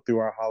as we go through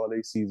our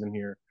holiday season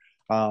here.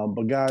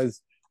 But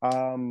guys,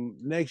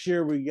 next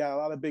year we got a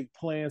lot of big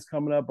plans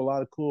coming up, a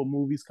lot of cool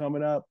movies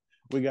coming up.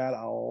 We got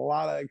a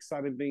lot of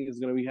exciting things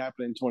going to be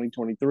happening in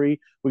 2023.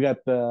 We got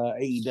the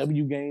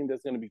AEW game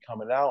that's going to be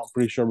coming out. I'm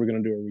pretty sure we're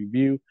going to do a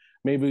review.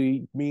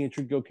 Maybe me and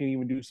Trico can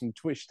even do some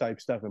Twitch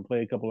type stuff and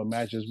play a couple of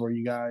matches for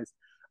you guys.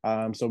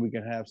 So we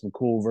can have some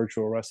cool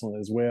virtual wrestling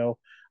as well.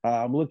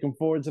 I'm looking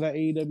forward to that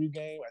AEW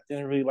game. I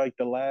didn't really like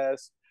the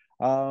last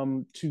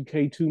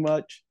 2K too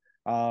much.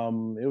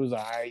 It was all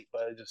right,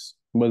 but it just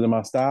wasn't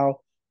my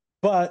style.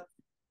 But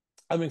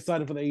I'm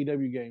excited for the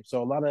AEW game.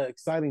 So a lot of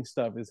exciting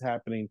stuff is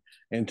happening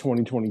in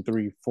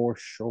 2023 for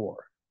sure.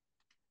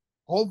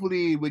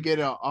 Hopefully we get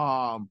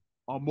a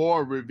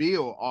more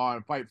reveal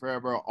on Fight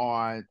Forever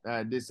on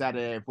this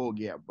Saturday at Full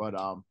Gear. But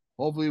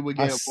hopefully we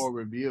get a more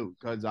review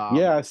because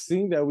I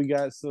seen that we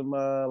got some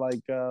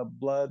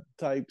blood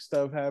type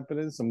stuff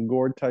happening, some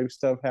gore type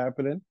stuff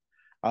happening.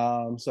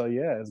 So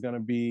yeah, it's gonna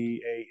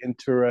be a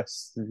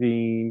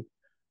interesting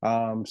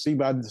see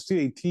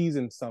they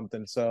teasing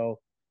something. So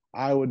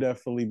I would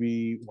definitely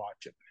be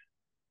watching.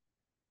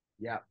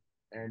 Yeah.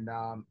 And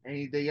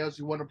anything else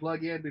you want to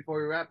plug in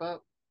before we wrap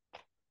up?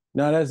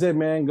 No, that's it,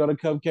 man. Go to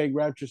Cupcake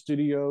Rapture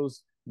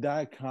Studios.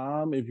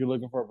 com. If you're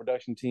looking for a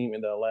production team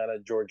in the Atlanta,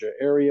 Georgia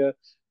area,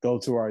 go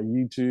to our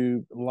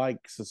YouTube, like,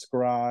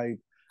 subscribe.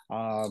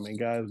 And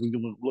guys, we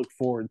look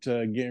forward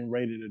to getting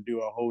ready to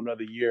do a whole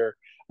nother year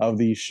of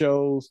these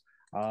shows.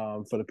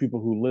 For the people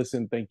who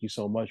listen, thank you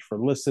so much for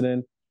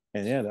listening.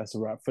 And yeah, that's a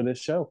wrap for this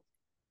show.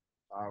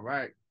 All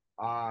right.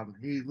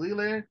 He's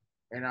Leland,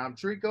 and I'm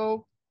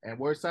Trico, and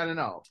we're signing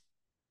off.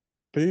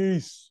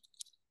 Peace.